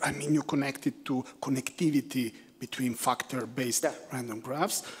further? I mean, you connected to connectivity between factor-based random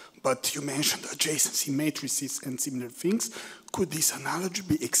graphs, but you mentioned adjacency matrices and similar things. Could this analogy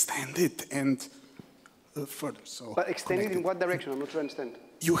be extended and further? So but extended in what direction? I'm not sure I understand.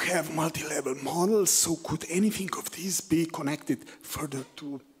 You have multi-level models, so could anything of this be connected further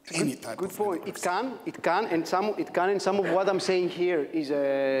to any type of good point. It can, and some of what I'm saying here is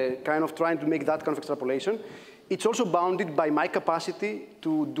kind of trying to make that kind of extrapolation. It's also bounded by my capacity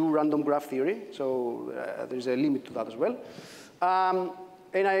to do random graph theory, so there's a limit to that as well.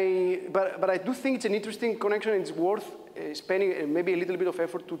 But I do think it's an interesting connection. It's worth spending maybe a little bit of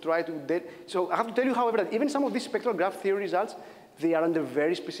effort to try to. So I have to tell you, however, that even some of these spectral graph theory results, they are under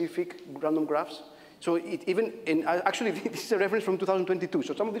very specific random graphs. So actually, this is a reference from 2022.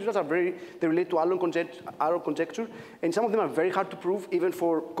 So some of these results they relate to Allen conjecture, and some of them are very hard to prove, even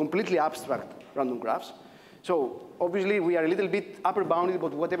for completely abstract random graphs. So obviously, we are a little bit upper bounded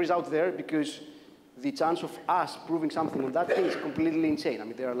about whatever is out there, because the chance of us proving something on that thing is completely insane. I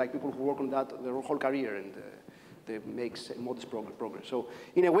mean, there are like people who work on that their whole career, and they make modest progress. So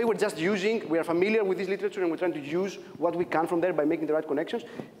in a way, we are familiar with this literature, and we're trying to use what we can from there by making the right connections.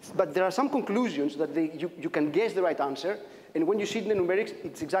 But there are some conclusions that you can guess the right answer, and when you see it in the numerics,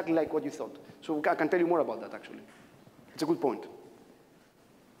 it's exactly like what you thought. So I can tell you more about that, actually. It's a good point.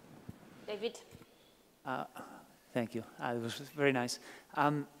 David? Thank you. It was very nice.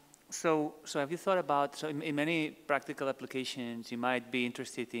 So have you thought about, so in many practical applications, you might be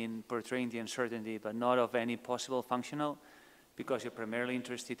interested in portraying the uncertainty, but not of any possible functional, because you're primarily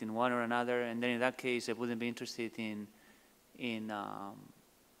interested in one or another, and then in that case, I wouldn't be interested in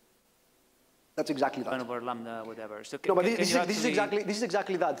that's exactly that. Over lambda, whatever. So no, but this is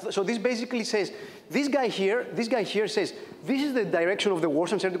exactly that. So this basically says, this guy here says, this is the direction of the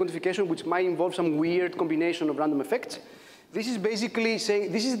Warsaw uncertainty quantification, which might involve some weird combination of random effects. This is basically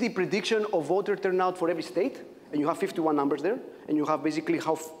saying, this is the prediction of voter turnout for every state, and you have 51 numbers there, and you have basically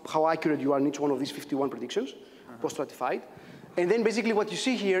how accurate you are in each one of these 51 predictions, post-stratified. And then basically what you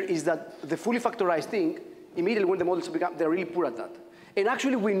see here is that the fully factorized thing, immediately when the models become, they're really poor at that. And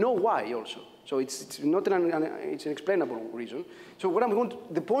actually we know why also. So it's not it's an explainable reason. So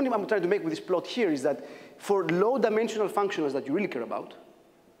the point I'm trying to make with this plot here is that for low dimensional functionals that you really care about,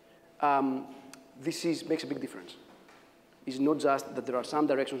 this makes a big difference. It's not just that there are some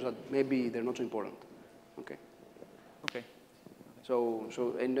directions that maybe they're not so important. Okay. Okay.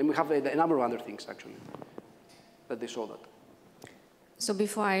 And then we have a number of other things actually that they saw that. So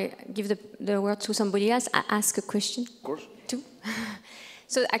before I give the word to somebody else, I ask a question. Of course. Two.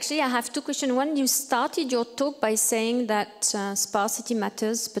 So actually, I have two questions. One, you started your talk by saying that sparsity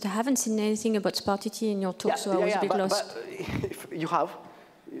matters, but I haven't seen anything about sparsity in your talk, so I was a bit lost. But you have.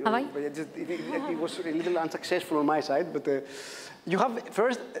 Have I? It was a little unsuccessful on my side, but you have,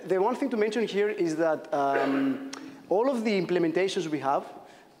 first, the one thing to mention here is that all of the implementations we have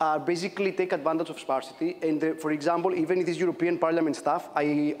basically take advantage of sparsity. And for example, even in this European Parliament stuff,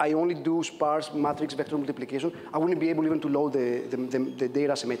 I only do sparse matrix vector multiplication. I wouldn't be able even to load the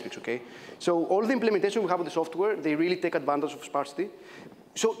data as a matrix, okay? So all the implementation we have of the software, they really take advantage of sparsity.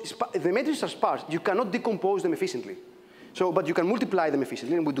 So the matrices are sparse. You cannot decompose them efficiently. So, but you can multiply them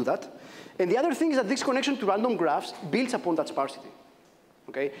efficiently, and we do that. And the other thing is that this connection to random graphs builds upon that sparsity.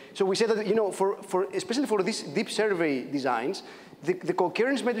 Okay? So we say that, you know, especially for these deep survey designs, the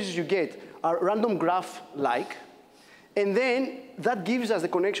coherence matrices you get are random graph-like, and then that gives us the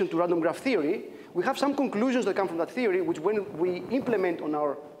connection to random graph theory. We have some conclusions that come from that theory, which when we implement on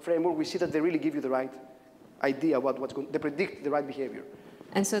our framework, we see that they really give you the right idea about what's going, they predict the right behavior.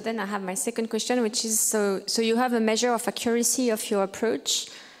 And so then I have my second question, which is, so you have a measure of accuracy of your approach.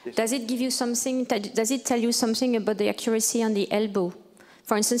 Yes. Does it give you something, does it tell you something about the accuracy on the elbow?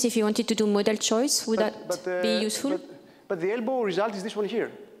 For instance, if you wanted to do model choice, would that be useful? But the elbow result is this one here.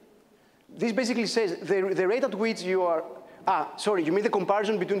 This basically says the rate at which you are, sorry, you made the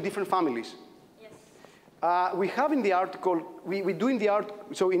comparison between different families. Yes. We have in the article, we do in the article,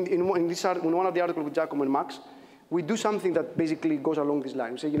 so in one of the articles with Giacomo and Max, we do something that basically goes along this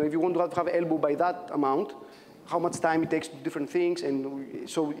line. We say, you know, if you want to have elbow by that amount, how much time it takes to do different things, and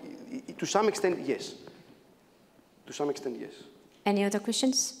so to some extent, yes. To some extent, yes. Any other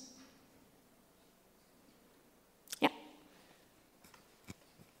questions? Yeah.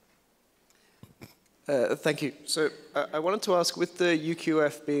 Thank you. So I wanted to ask, with the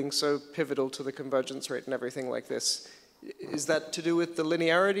UQF being so pivotal to the convergence rate and everything like this, is that to do with the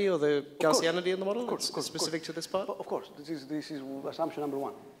linearity or the Gaussianity in the model? Of course, specific to this part? Of course. This is assumption number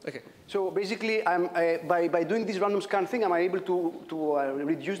one. Okay. So basically, by doing this random scan thing, I'm able to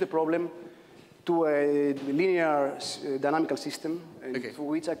reduce the problem to a linear dynamical system, and for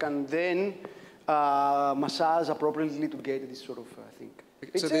which I can then massage appropriately to get this sort of thing.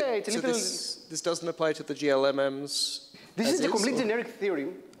 Okay. So this doesn't apply to the GLMMs? This is a complete generic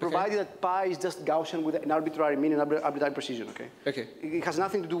theorem, provided that pi is just Gaussian with an arbitrary mean and arbitrary precision, okay? Okay. It has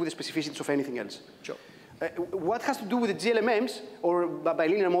nothing to do with the specificities of anything else. Sure. What has to do with the GLMMs, or by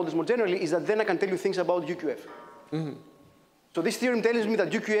linear models more generally, is that then I can tell you things about UQF. Mm-hmm. So this theorem tells me that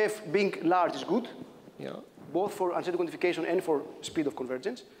UQF being large is good, both for uncertain quantification and for speed of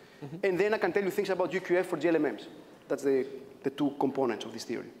convergence. Mm-hmm. And then I can tell you things about UQF for GLMMs. That's the two components of this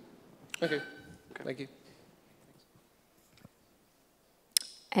theory. Okay. Thank you.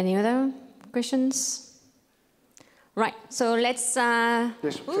 Any other questions? Right, so let's,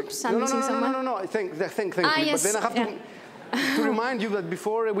 yes, oops, I'm missing someone. No, thank you. Yes, but then I have to remind you that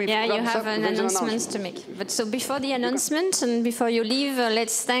before we... Yeah, you have an announcement to make. But so before the announcement and before you leave,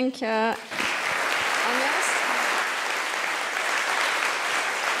 let's thank Omiros.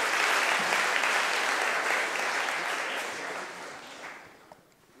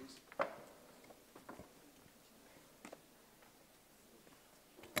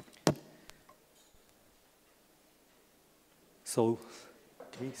 So,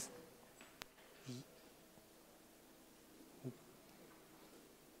 please.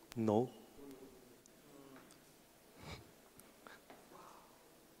 No.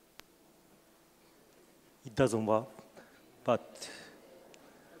 It doesn't work, but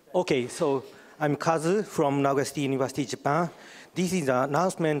okay, so I'm Kazu from Nagoya State University, Japan. This is an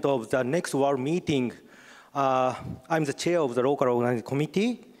announcement of the next world meeting. I'm the chair of the local organizing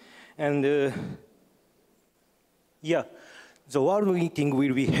committee, and yeah. The world meeting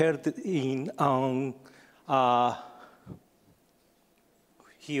will be held in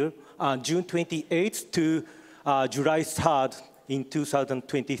here, June 28th to July 3rd in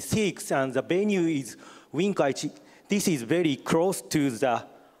 2026, and the venue is Winkaichi. This is very close to the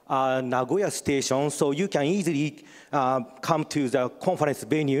Nagoya station, so you can easily come to the conference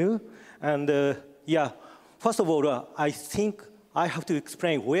venue. And yeah, first of all, I think I have to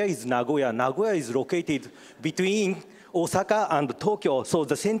explain where is Nagoya. Nagoya is located between Osaka and Tokyo, so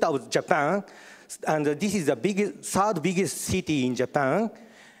the center of Japan, and this is the third biggest city in Japan,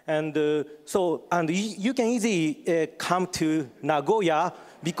 and you can easily come to Nagoya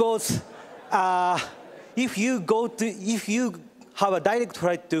because if you have a direct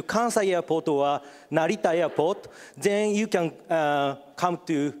flight to Kansai Airport or Narita Airport, then you can come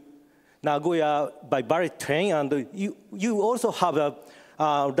to Nagoya by bullet train, and you also have a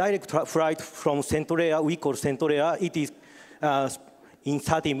direct flight from Central Air, we call Central Air. It is in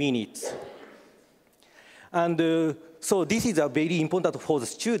 30 minutes. And so this is very important for the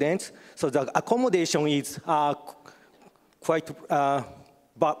students. So the accommodation is quite have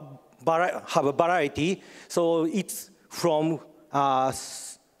a variety. So it's from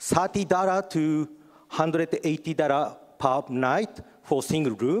 $30 to $180 per night for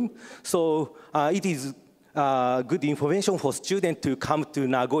single room. So it is good information for students to come to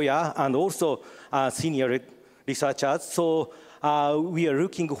Nagoya and also senior researchers. So we are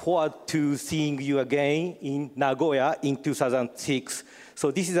looking forward to seeing you again in Nagoya in 2006. So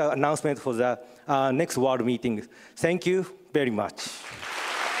this is an announcement for the next World Meeting. Thank you very much.